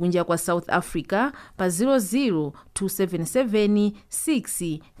 omwe muli kunja kwa South Africa pa 00277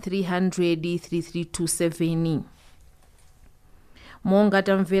 6 300 3327. Monga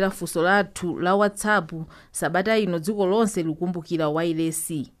tamvera funso lathu la WhatsApp, sabata ino dziko lonse likukumbukira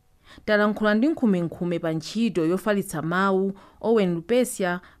wireless. Talankhula ndi nkhumenkhume pa ntchito yofalitsa mawu, Owen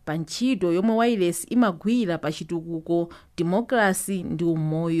Lupesia pa ntchito yomwe wireless imagwira pa chitukuko, democracy ndi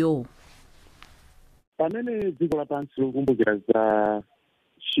umoyo. Pamene dziko lapansi likukumbukira za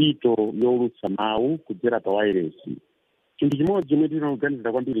ntchito yofalitsa mawu kudzera pa wireless, chinthu chimodzi chomwe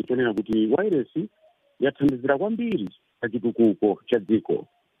tinoganizira kwambiri chonena kuti wireless yathandizira kwambiri pa chitukuko cha dziko.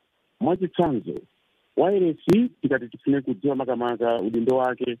 Mwachitsanzo, wireless tikati tifune kudziwa makamaka udindo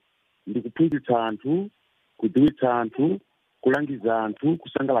wake ndi kuphunzitsa anthu, kudziwitsa anthu, kulangiza anthu,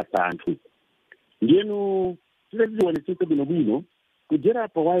 kusangalatsa anthu. Ndiyeno titadziwonetsetsa bwinobwino kudzera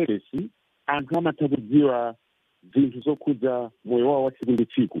pa wireless anthu amatha kudziwa zinthu zokhudza moyo wawo wa tsiku ndi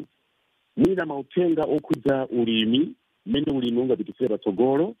tsiku. Mwina mauthenga okhudza ulimi, mmene ulimi ungapititsire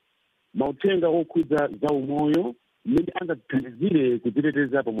patsogolo, mauthenga okhudza za umoyo, mmene angathandizire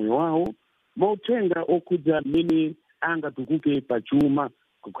kudziteteza pa moyo wawo, mauthenga okhudza mmene angatukuke pa chuma,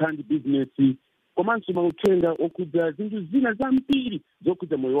 kukhala ndi bizinesi, komanso mauthenga okhudza zinthu zina zambiri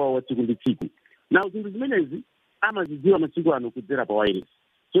zokhudza moyo wawo wa tsiku ndi tsiku. Na zinthu zimenezi amazidziwa masiku ano kudzera pa wireless.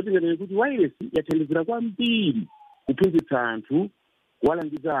 So tinganene kuti wireless yathandizira kwambiri kuphunzitsa anthu,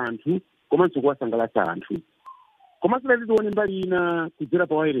 kuwalangiza anthu, komanso kuwasangalatsa anthu. Komanso tione mbali ina kudzera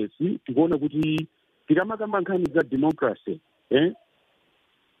pa wireless tikuona kuti tikamakamba nkhani za democracy,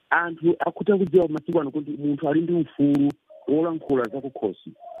 anthu akutha kudziwa masiku ano kuti munthu ali ndi ufulu wolankhula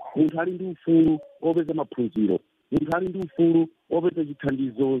zakukhosi, munthu ali ndi ufulu wopeza maphunziro, munthu ali ndi ufulu wopeza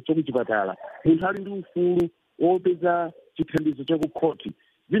chithandizo chakuchipatala, munthu ali ndi ufulu wopeza chithandizo chakukhoti.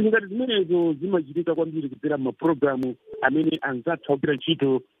 Zinthu ngati zimenezo zimachitika kwambiri kudzera mapulogalamu amene anzathu ogwira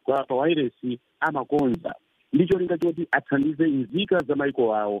ntchito pa wireless amakonza. Ndicho linga choti athandize nzika za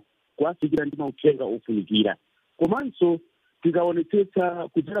maiko awo kuwafikira ndi mauthenga ofunikira. Komanso tikaonetsetsa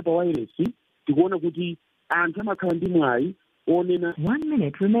kudzera pa wireless tikuona kuti anthu amakhala ndi mwayi onena 1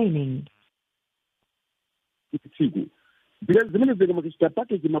 minute remaining. tsiku. Zimene zikamachita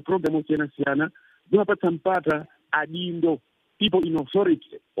package mapulogalamu osiyanasiyana zimapatsa mpata adindo, people in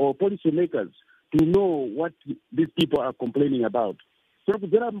authority or policy makers to know what these people are complaining about. So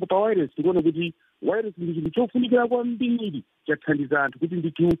kudzera pa wireless tikuona kuti wireless ndi chinthu chofunikira kwambiri chathandiza anthu kuti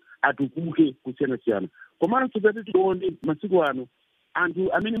ndithu atukuke kusiyanasiyana. Komanso kuti tione masiku ano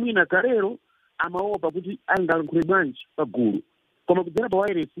anthu amene mwina kalero amaopa kuti angalankhule bwanji pagulu, koma kudzera pa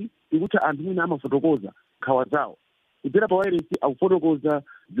wireless ikuti anthu mwina amafotokoza nkhawa zawo. Kudzera pa wireless akufotokoza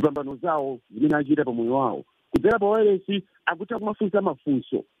zipambano zawo zimene achita pa moyo wawo. Kudzera pa wireless akuti akumafunsa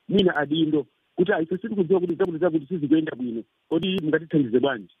mafunso mwina adindo kuti ife sitikudziwa kuti zakuti sizikuyenda bwino, kodi mungatithandize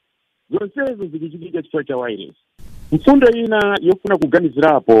bwanji. Zonsezo zikuchitika chifukwa cha wireless. Mfundo ina yofuna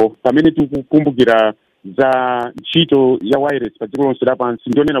kuganizirapo pamene tikukumbukira za ntchito ya wireless pa dziko lonse lapansi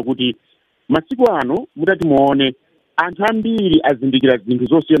ndionena kuti masiku ano mutati muone anthu ambiri azindikira zinthu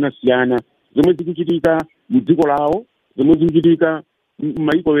zosiyanasiyana zomwe zikuchitika m'dziko lawo, zomwe zikuchitika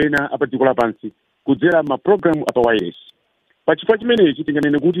m'mayiko ena apa dziko lapansi kudzera mapulogalamu apa wireless. pachifukwa chimenechi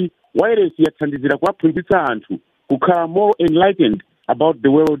tinganene kuti wireless yathandizira kuwaphunzitsa anthu kukhala more enlightened about the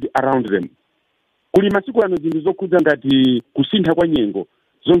world around them. Kuli masiku ano zinthu zokhudza ngati kusintha kwa nyengo,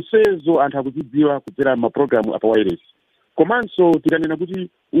 zonsezo anthu akuzidziwa kudzera mapulogalamu apa wireless. Komanso tikanena kuti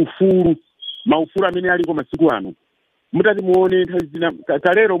maufulu amene aliko masiku ano, mutati muone nthawi zina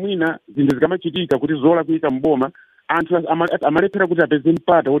kalero mwina zinthu zikamachitika kuti zola kuyika mboma, anthu amalephera kuti apeze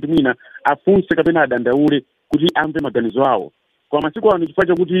mpata woti mwina afunse kapena adandaule kuti amve maganizo awo. Kwa masiku ano chifukwa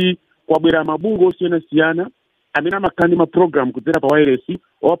chakuti kwabwera mabungwe osiyanasiyana amene amakhala ndi mapulogalamu kudzera pa wireless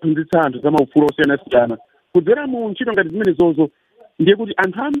owaphunzitsa anthu za maufulu osiyanasiyana. Kudzera mu ntchito ngati zimenezozo ndiye kuti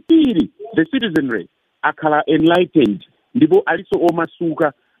anthu ambiri, the citizenry, akhala enlightened ndipo aliso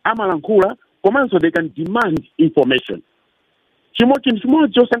omasuka, amalankhula, komanso they can demand information. Chinthu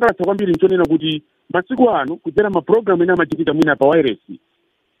chimodzi chosangalatsa kwambiri nchonena kuti masiku ano kudzera mapulogalamu ene amachitika mwina pa wireless,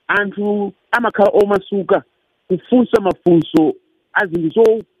 anthu amakhala omasuka kufunsa mafunso a zinthu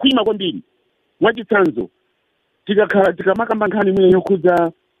zokhwima kwambiri. Mwachitsanzo, tikamakamba nkhani imene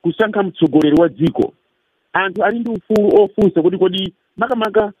yokhudza kusankha mtsogoleri wa dziko, anthu ali ndi ufulu ofunsa kuti kodi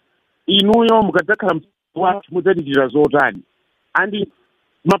makamaka inuyo mukadzakhala mtsogoleri wathu mudzatichitira zotani. Andi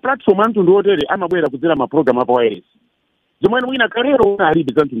maplatform a mtundu otere amabwera kudzera mapulogalamu apa wireless, zomwe mwina kalero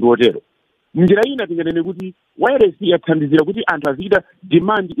alibe za mtundu otero. Njira ina tinganene kuti wireless yathandizira kuti anthu azichita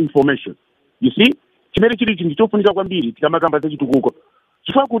demand information. You see, chimene chili chinthu chofunika kwambiri tikamakamba za chitukuko.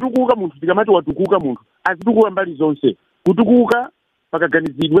 Chifukwa kutukuka munthu, tikamati watukuka munthu, azitukuka mbali zonse. Kutukuka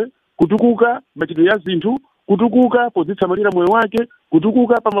pakaganizidwe, kutukuka machitidwe ya zinthu, kutukuka podzisamalira moyo wake,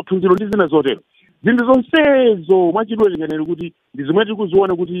 kutukuka pa maphunziro ndi zina zotero. Zinthu zonsezo mwachidwe tinganene kuti ndi zomwe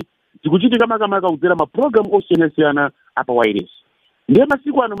tikuziona kuti zikuchitika makamaka kudzera mapulogalamu osiyanasiyana apa wireless. Ndiye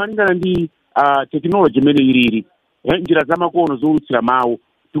masiku ano malingana ndi technology imene ilili, njira zamakono zowulutsira mawu,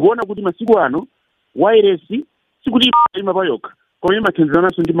 tikuona kuti masiku ano wireless sikuti ima pa yokha, koma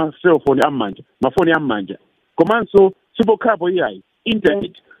imathandizananso ndi cellphone am'manja, mafoni am'manja, komanso sipokhapo iyayi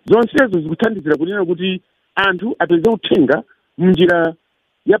internet. Zonsezo zikuthandizira kunena kuti anthu apeze uthenga mnjira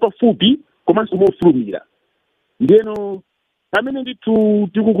yapafupi komanso mofulumira. Ndiyeno pamene ndithu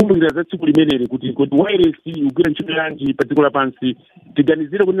tikukumbukira za tsiku limeneli kuti wireless igwira ntchito yanji pa dziko lapansi,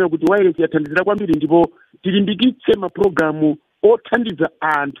 tiganizire kunena kuti wireless yathandizira kwambiri, ndipo tilimbikitse mapulogalamu othandiza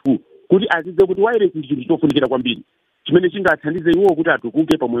anthu kuti azidziwe kuti wireless ndi chinthu chofunikira kwambiri, chimene chingathandize iwo kuti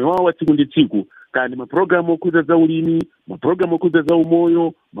atukuke pa moyo wawo wa tsiku ndi tsiku. Kandi mapulogalamu okhudza za ulimi, mapulogalamu okhudza za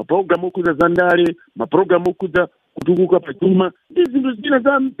umoyo, mapulogalamu okhudza za ndale, mapulogalamu okhudza kutukuka pa chuma ndi zinthu zina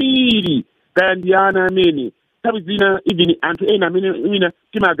zambiri. Kandi ana amene nthawi zina even anthu ena amene mwina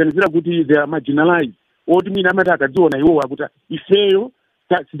timaganizira kuti they are marginalized, oti mwina amati akadziona iwowa kuti ifeyo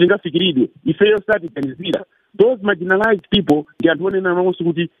sitingafikiridwe, ifeyo satiganizira. Those marginalized people ndi anthu onena nawonso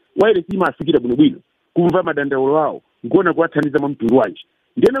kuti wireless imafikira bwinobwino kumva madandaulo awo, nkuona kuwathandiza mwa mtundu wanji.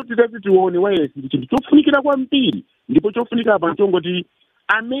 Ndiyena kuti tati tione wireless ndi chinthu chofunikira kwambiri, ndipo chofunika apa nchongoti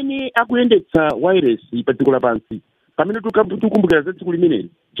amene akuyendetsa wireless pa dziko lapansi, pamene tikukumbukira za tsiku limeneli,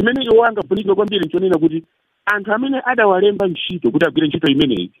 chimene iwo angafunika kwambiri nchonena kuti anthu amene adawalemba ntchito kuti agwire ntchito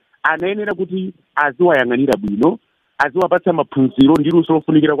imeneyi anayenera kuti aziwayang'anira bwino, aziwapatsa maphunziro ndi luso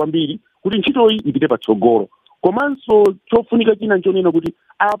lofunikira kwambiri kuti ntchitoyi ipite patsogolo. Komanso chofunika china nchonena kuti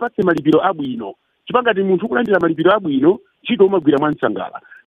awapatse malipiro abwino, chipangati munthu kulandira malipiro abwino ntchito umagwira mwansangala.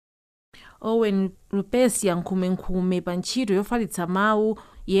 Owen Lupesi yankhumenkhume pa ntchito yofalitsa mawu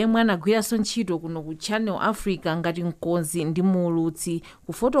yemwe anagwiranso ntchito kuno ku Channel Africa ngati mkonzi ndi muulutsi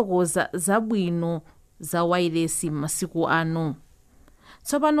kufotokoza zabwino za wireless m'masiku ano.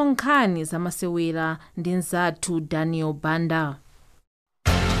 Tsopano nkhani zamasewera ndi nzathu Daniel Banda.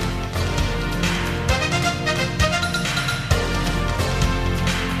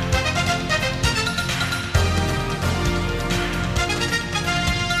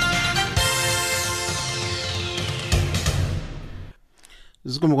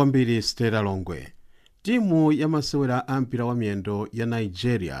 Zikomo kwambiri Stella Longwe. Timu ya masewera ampira wa miyendo ya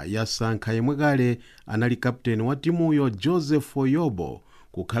Nigeria yasankha yemwe kale anali kapteni wa timuyo Joseph Yobo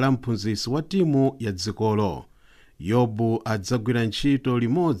kukhala mphunzitsi wa timu ya dzikolo. Yobo adzagwira ntchito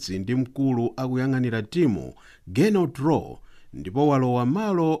limodzi ndi mkulu akuyang'anira timu Genot Rowe, ndipo walowa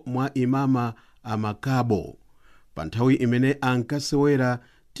malo mwa Imama Amakabo. Pa nthawi imene ankasewera,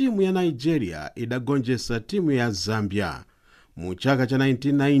 timu ya Nigeria idagonjetsa timu ya Zambia. Mu chaka cha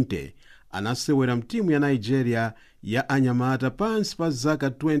 1990 anasewera mtimu ya Nigeria ya anyamata pansi pa zaka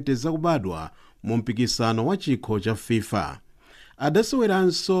 20 zakubadwa mu mpikisano wa chikho cha FIFA.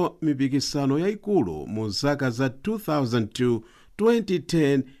 Adaseweranso mipikisano yaikulu mu zaka za 2002,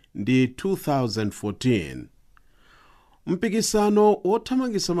 2010 ndi 2014. Mpikisano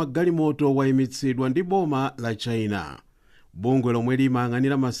wothamangitsa magalimoto wayimitsidwa ndi boma la China. bungwe lomwe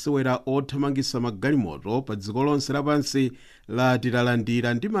limayang'anira masewera othamangitsa magalimoto pa dziko lonse lapansi lati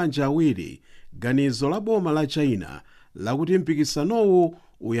lalandira ndi manja awiri ganizo la boma la China lakuti mpikisanowu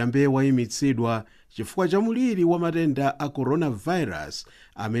uyambe wayimitsidwa chifukwa cha muliri wa matenda a coronavirus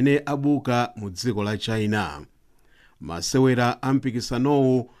amene abuka mu dziko la China. Masewera a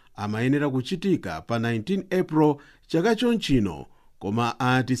mpikisanowu amayenera kuchitika pa 19 April chaka chonchino, koma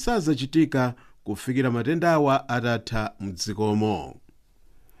ati sazachitika kufikira matendawa atatha mdzikomo.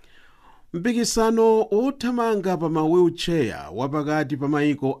 Mpikisano othamanga pa ma wheelchair wapakati pa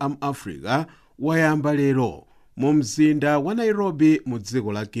maiko a Africa wayamba lero mu mzinda wa Nairobi mu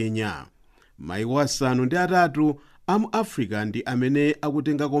dziko la Kenya. Maiko asanu ndi atatu a mu Africa ndi amene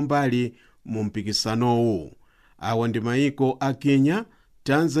akutengako mbali mu mpikisanowu. Awa ndi maiko a Kenya,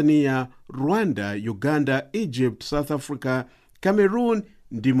 Tanzania, Rwanda, Uganda, Egypt, South Africa, Cameroon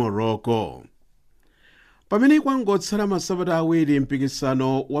ndi Morocco. Pamene kwangotsala masabata awiri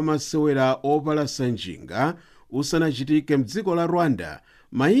mpikisano wa masewera opalasa njinga usanachitike mdziko la Rwanda,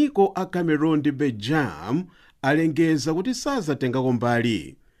 maiko a Cameroon ndi Belgium alengeza kuti sazatengako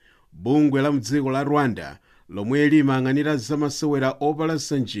mbali. Bungwe la mdziko la Rwanda lomwe limayang'anira za masewera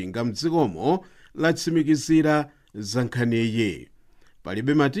opalasa njinga mdzikomo latsimikizira za nkhaniyi.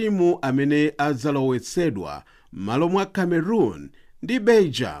 Palibe matimu amene adzalowetsedwa m'malo mwa Cameroon ndi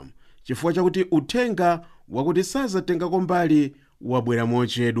Belgium chifukwa chakuti uthenga wakuti sazatengako mbali wabwera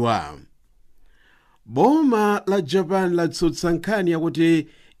mochedwa. Boma la Japan latsutsa nkhani yakuti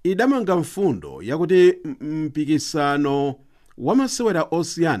idamanga mfundo yakuti mpikisano wa masewera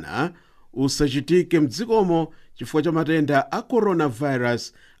osiyana usachitike mdzikomo chifukwa cha matenda a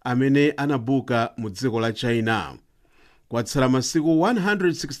coronavirus amene anabuka mu dziko la China. Kwatsala masiku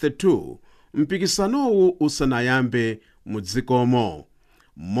 162 mpikisanowu usanayambe mu dzikomo.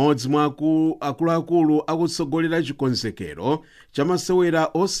 Mmodzi mwa akuluakulu akutsogolera chikonzekero cha masewera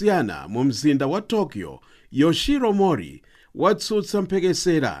osiyana mu mzinda wa Tokyo, Yoshiro Mori, watsutsa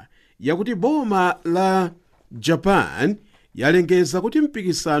mphekesera yakuti boma la Japan yalengeza kuti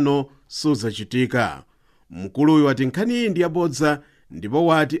mpikisano suzachitika. Mkuluyu wati nkhani ndi yabodza ndipo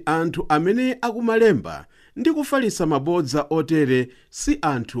wati anthu amene akumalemba ndi kufalitsa mabodza otere si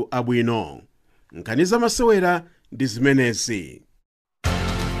anthu abwino. Nkhani za masewera ndi zimenezi.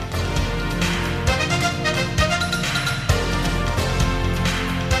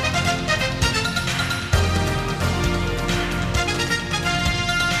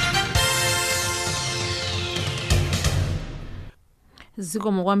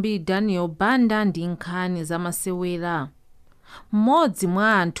 Zikomo kwambiri Daniel Banda ndi nkhani za masewera. Mmodzi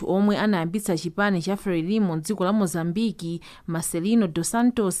mwa anthu omwe anayambitsa chipani cha Frelimo m'dziko la Mozambiki, Marcelino dos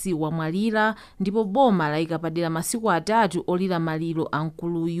Santos, wamwalira ndipo boma layika padera masiku atatu olira maliro a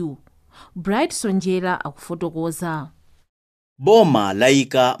mkuluyu. Bright Sonjera akufotokoza. Boma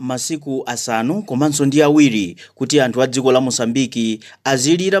layika masiku asanu komanso ndi awiri kuti anthu a dziko la Mozambiki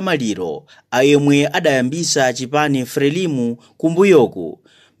azilira maliro ayemwe adayambisa chipani Frelimo kumbuyoku.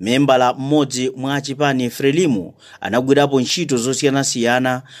 Membala mmodzi mwa chipani Frelimo anagwirapo ntchito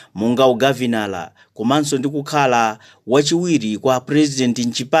zosiyanasiyana monga ugavinala komanso ndi kukhala wachiwiri kwa president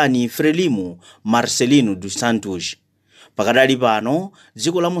mchipani Frelimo Marcelino dos Santos. Pakadali pano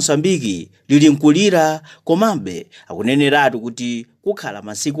dziko la Mozambiki lili mkulira komabe akuneneratu kuti kukhala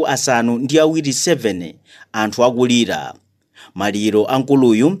masiku asanu ndi awiri 7 anthu akulira. Maliro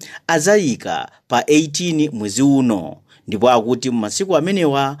ankuluyu azayika pa 18 mwezi uno ndipo akuti masiku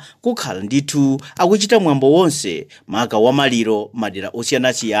amenewa kukhala ndithu akuchita mwambo wonse maka wa maliro madera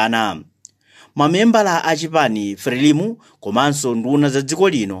osiyanasiyana. Mamembala a chipani Frelimo komanso nduna za dziko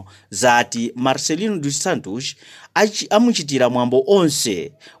lino zati Marcelino dos Santos amuchitira mwambo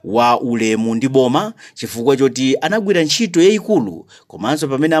onse wa ulemu ndi boma chifukwa choti anagwira ntchito yayikulu komanso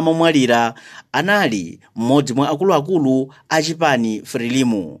pamene amamwalira anali mmodzi mwa akuluakulu a chipani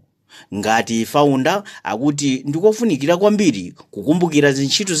Frelimo. Ngati founder akuti ndikofunikira kwambiri kukumbukira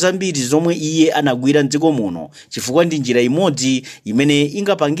zintchito zambiri zomwe iye anagwira m'dziko muno chifukwa ndi njira imodzi imene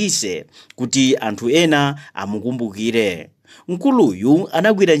ingapangise kuti anthu ena amukumbukire. Mkuluyu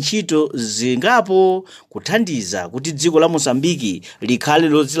anagwira ntchito zingapo kuthandiza kuti dziko la Mozambiki likhale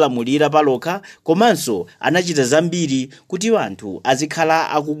lodzilamulira palokha komanso anachita zambiri kuti anthu azikhala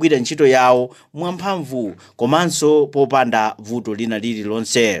akugwira ntchito yawo mwamphamvu komanso popanda vuto lina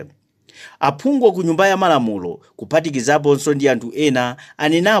lililonse. Aphungwa ku nyumba ya malamulo kuphatikizaponso ndi anthu ena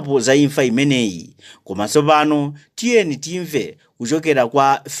anenapo za imfa imeneyi. Komanso pano tiyeni timve kuchokera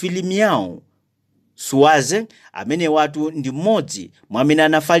kwa Filimiao suwaze amene watu ndi mmodzi mwa amene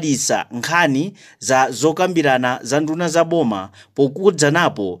anafalitsa nkhani za zokambirana za nduna za boma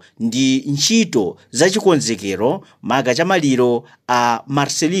pokudzanapo ndi ntchito za chikonzekero maka cha maliro a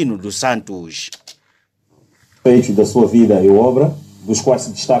Marcelino dos Santos. Feitos da sua vida e obra, dos quais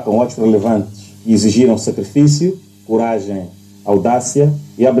se destacam outros relevantes e exigiram sacrifício, coragem, audácia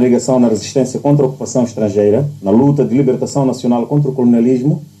e abnegação na resistência contra a ocupação estrangeira, na luta de libertação nacional contra o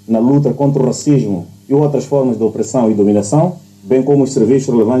colonialismo, na luta contra o racismo e outras formas de opressão e dominação, bem como os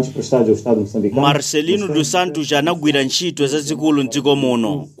serviços relevantes prestados ao Estado moçambicano. Marcelino dos Santos anagwira ntchito zazikulu mdziko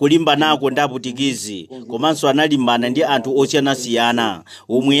muno kulimbanako ndi aputikizi komanso analimbana ndi anthu osiyanasiyana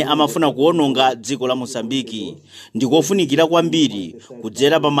omwe amafuna kuwononga dziko la Mosambiki. Ndikofunikira kwambiri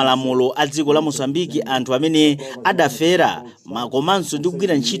kudzera pa malamulo a dziko la Mosambiki anthu amene adafera komanso ndi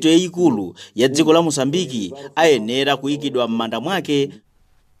kugwira ntchito yayikulu ya dziko la Mosambiki ayenera kuyikidwa m'manda mwake.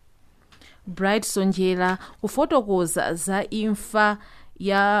 Bright Sonjera kufotokoza za imfa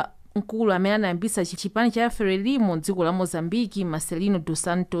ya mkulu amene anayambitsa chipani cha Frelimo dziko la Mozambiki, Marcelino dos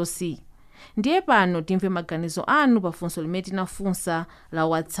Santos. Ndiye pano timve maganizo anu pa funso limene tinafunsa la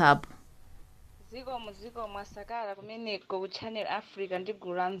WhatsApp. Ziko mwasakala kumeneko ku Channel Africa ndi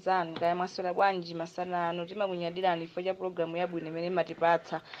gulu la nzanu kaya mwaswera bwanji masana ano timakunyadirani chifukwa cha programu yabwino imene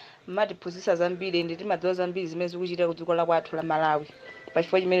matipatsa matiphunzitsa zambiri ndi timadziwa zambiri zimene zikuchitika ku dziko la kwathu la Malawi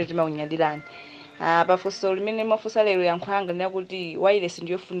pachifukwa chimene timakunyadirani. Pafunso limene mafunsa lero yankhwanga ndi kuti wireless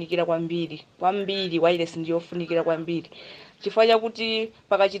ndiyofunikira kwambiri wireless ndiyofunikira kwambiri chifukwa chakuti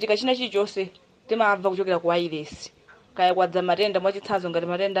pakachitika china chilichonse timamva kuchokera ku wireless. Kaya kwadza matenda mwachitsanzo ngati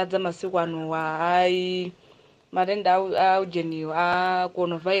matenda adza masiku ano matenda a ujeniyo a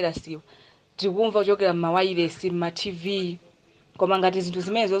coronavirus yo tikumva kuchokera ma wireless ma TV koma ngati zinthu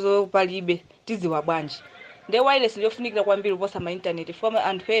zimenezo palibe tidziwa bwanji. Nde wireless ndiyofunikira kwambiri kuposa ma internet foma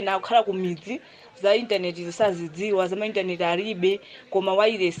anthu ena akukhala ku midzi za internet zisazidziwa za ma internet alibe koma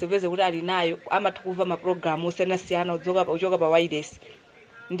wireless peze kuti ali nayo amatukuva ma program osiyanasiyana kuchoka pa wireless.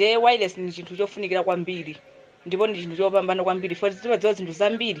 Nde wireless ni chinthu chofunikira kwambiri ndipo ndi chinthu chopambana kwambiri for zidziwa zinthu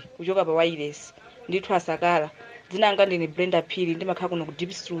zambiri kuchoka pa wireless. Ndithu asakala dzina langa ndine Brenda Phiri ndimakhala kuno ku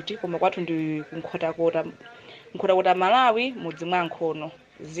Deep Street koma kwathu ndi Nkhotakota Malawi mudzi mwa Nkhono.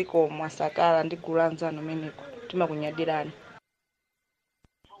 Ziko mwasakala ndi gulu la nzanu meneko timakunyadirani.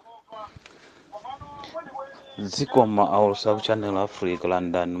 Ziko aulusa ku Channel Africa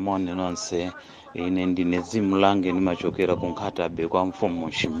London moni nonse ine ndine Zimu Lange ndimachokera ku Nkhatabe kwa mfumu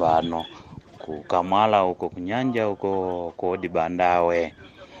Nshimbano ku Kamala uko kunyanja uko kodi bandawe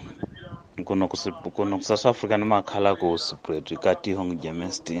kuno ku South Africa ndimakhala ku Spread kati Hong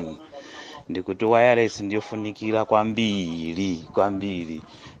Jamestin. Ndikuti wireless ndiyofunikira kwambiri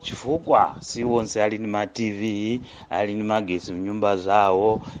chifukwa si wonse ali ni ma TV ali ni magesi mnyumba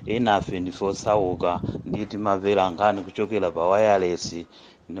zawo enafe ndifosauka nditi mavera nkhani kuchokera pa wireless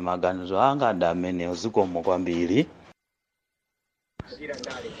ndi maganizo anga amene zikomo kwambiri.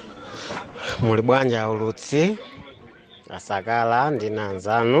 Muli bwanja ulutsi asakala ndina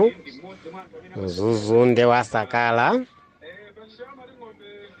nzanu mzuzu nde wasakala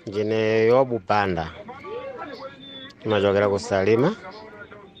njine Yobu Panda machokera kusalima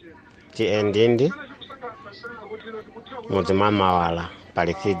tiendindi mudzi mwa Mawala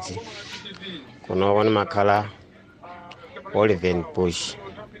Palifidzi kunoko ndimakhala Oliven Bush.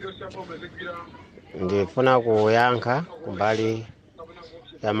 Ndifuna kuyankha kumbali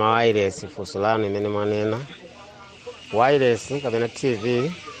ya ma wireless funso lanu imene mwanena. Wireless kapena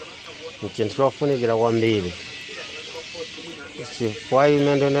TV nchinthu chofunikira kwambiri chifukwa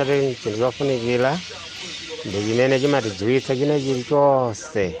imene ndonati chinthu chofunikira ndi chimene chimatidziwitsa china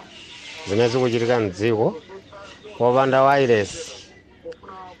chilichonse zimene zikuchitika mdziko. Popanda wireless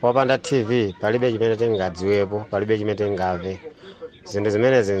popanda TV palibe chimene tingadziwepo palibe chimene tingamve. Zinthu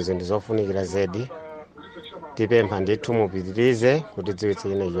zimenezi zinthu zofunikira zedi tipempha ndithu mupitirize kuti dziwitse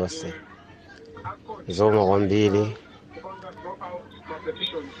china chonse zomwe kwambiri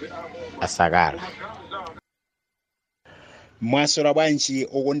asakala. Mwaswera bwanji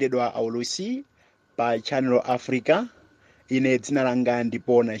okondedwa aulusi pa Channel Africa. Ine dzina langa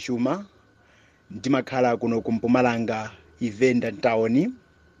ndipona chuma ndimakhala kuno ku Mpumalanga Ivenda Town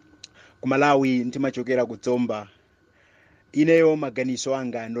ku Malawi ndimachokera ku Dzomba. Ineyo maganizo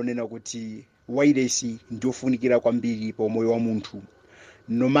anga ndonena kuti wireless ndiofunikira kwambiri pa moyo wa munthu.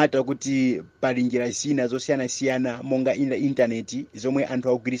 No matter kuti pali njira zina zosiyanasiyana monga internet zomwe anthu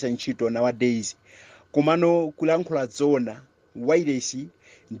akugwiritsa ntchito nowadays komano kulankhula zona wireless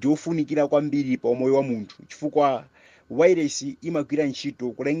ndiofunikira kwambiri pa moyo wa munthu chifukwa wireless imagwira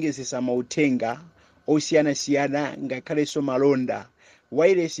ntchito kulengezesa mauthenga osiyanasiyana ngakhalenso malonda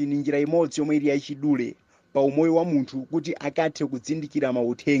wairesi ni njira imodzi yomwe ili yachidule pa umoyo wa munthu kuti akathe kudzindikira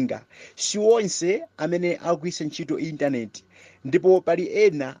mauthenga. Si onse amene akugwiritsa ntchito intaneti, ndipo pali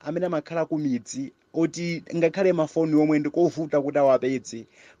ena amene amakhala ku midzi oti ngakhale mafoni omwe ndikovuta kuti awapeze,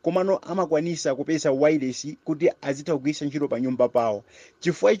 komano amakwanisa kupeza wireless kuti azitha kugwiritsa ntchito pa nyumba pawo.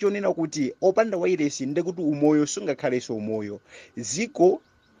 Chifukwa icho nena kuti opanda wireless ndekuti umoyo sungakhalenso umoyo. Ziko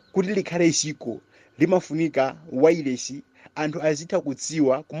kuti likhale ziko limafunika wireless, anthu azitha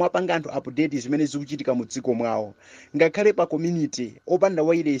kudziwa kumapanga anthu update zimene zikuchitika mu dziko mwawo. Ngakhale pa community opanda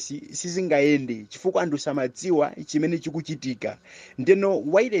wireless sizingayende chifukwa anthu samadziwa chimene chikuchitika. Ndeno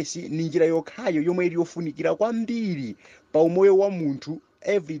wireless ni njira yokhayo yomwe ili yofunikira kwambiri pa umoyo wa munthu,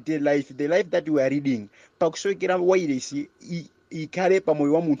 everyday life, the life that we are leading. Pakusowekera wireless ikhale pa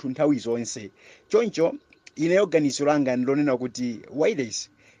moyo wa munthu nthawi zonse. Choncho ineyo ganizo langa ndilonena kuti wireless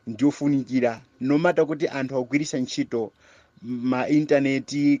ndiofunikira nomata kuti anthu akugwiritsa ntchito ma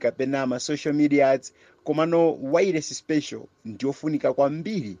interneti kapena ma social medias, komano wireless special ndiofunika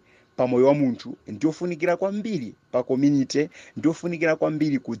kwambiri pa moyo wa munthu, ndiofunikira kwambiri pa community, ndiofunikira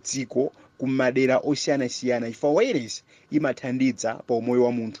kwambiri ku dziko, kumadera osiyanasiyana. Ifa wireless imathandiza pa umoyo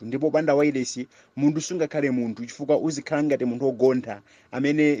wa munthu, ndipo panda wireless munthu sungakhale munthu chifukwa uzikhala ngati munthu ogontha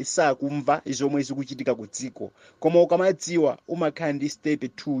amene sakumva zomwe zikuchitika ku dziko. Koma ukamadziwa umakhala ndi step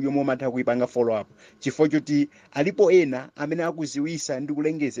 2 yomwe umatha kuipanga follow up, chifukwa choti alipo ena amene akuziwisa ndi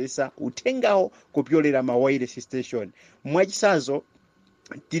kulengezesa uthengawo kupyolera ma wireless station. Mwachisazo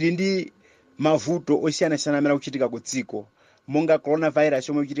tili ndi mavuto osiyanasiyana amene akuchitika ku dziko, monga coronavirus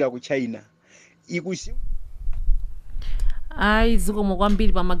yomwe ikuchitika ku China. Ayi zikomo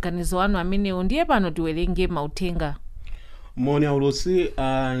kwambiri pa maganizo anu amenewo. Ndiye pano tiwerenge mauthenga. Moni aulusi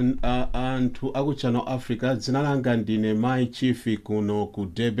anthu aku Channel Africa, dzina langa ndine Mai Chief kuno ku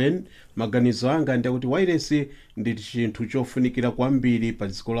Durban. Maganizo anga ndi kuti wireless ndi chinthu chofunikira kwambiri pa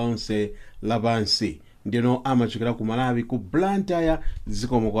dziko lonse lapansi. Ndino amachokera ku Malawi ku Blantyre.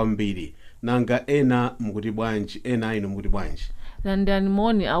 Zikomo kwambiri. Nanga ena mukuti bwanji, ena ino mukuti bwanji? Landani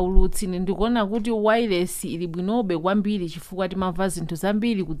moni aulutsi, ndikuona kuti wireless ili bwinobe kwambiri chifukwa timamva zinthu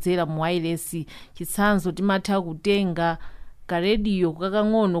zambiri kudzera mu wireless. Chitsanzo timatha kutenga ka radio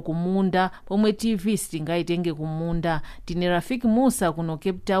kakang'ono kumunda pomwe TV sitingayitenge kumunda. Tine Rafiki Musa kuno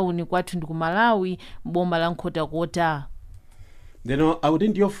Cape Town, kwathu ndi ku Malawi, boma la Nkhotakota. Ndeno akuti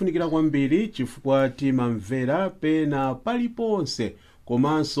ndiyofunikira kwambiri chifukwa timamvera pena paliponse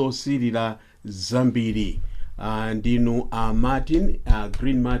komanso silira zambiri. Ndinu Martin,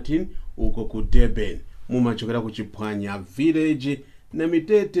 Green Martin uko ku Durban, mumachokera ku Chiphwanya village na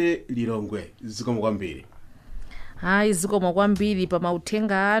Mitete Lilongwe. Zikomo kwambiri. Hayi zikomo kwambiri pa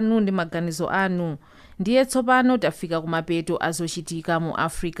mauthenga anu ndi maganizo anu. Ndiye tsopano tafika kumapeto azochitika mu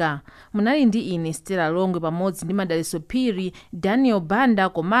Africa. Munali ndi ine Stella Longwe pamodzi ndi Madaliso Phiri, Daniel Banda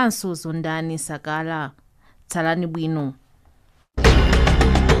komanso Zondani Sakala. Tsalani bwino.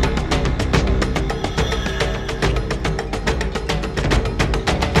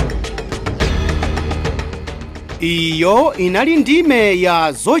 Iyo inali ndime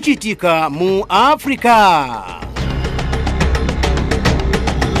ya zochitika mu Africa.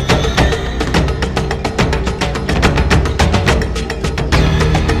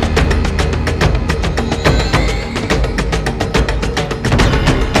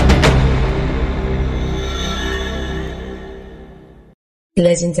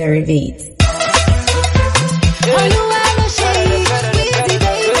 Legendary beats. Hello.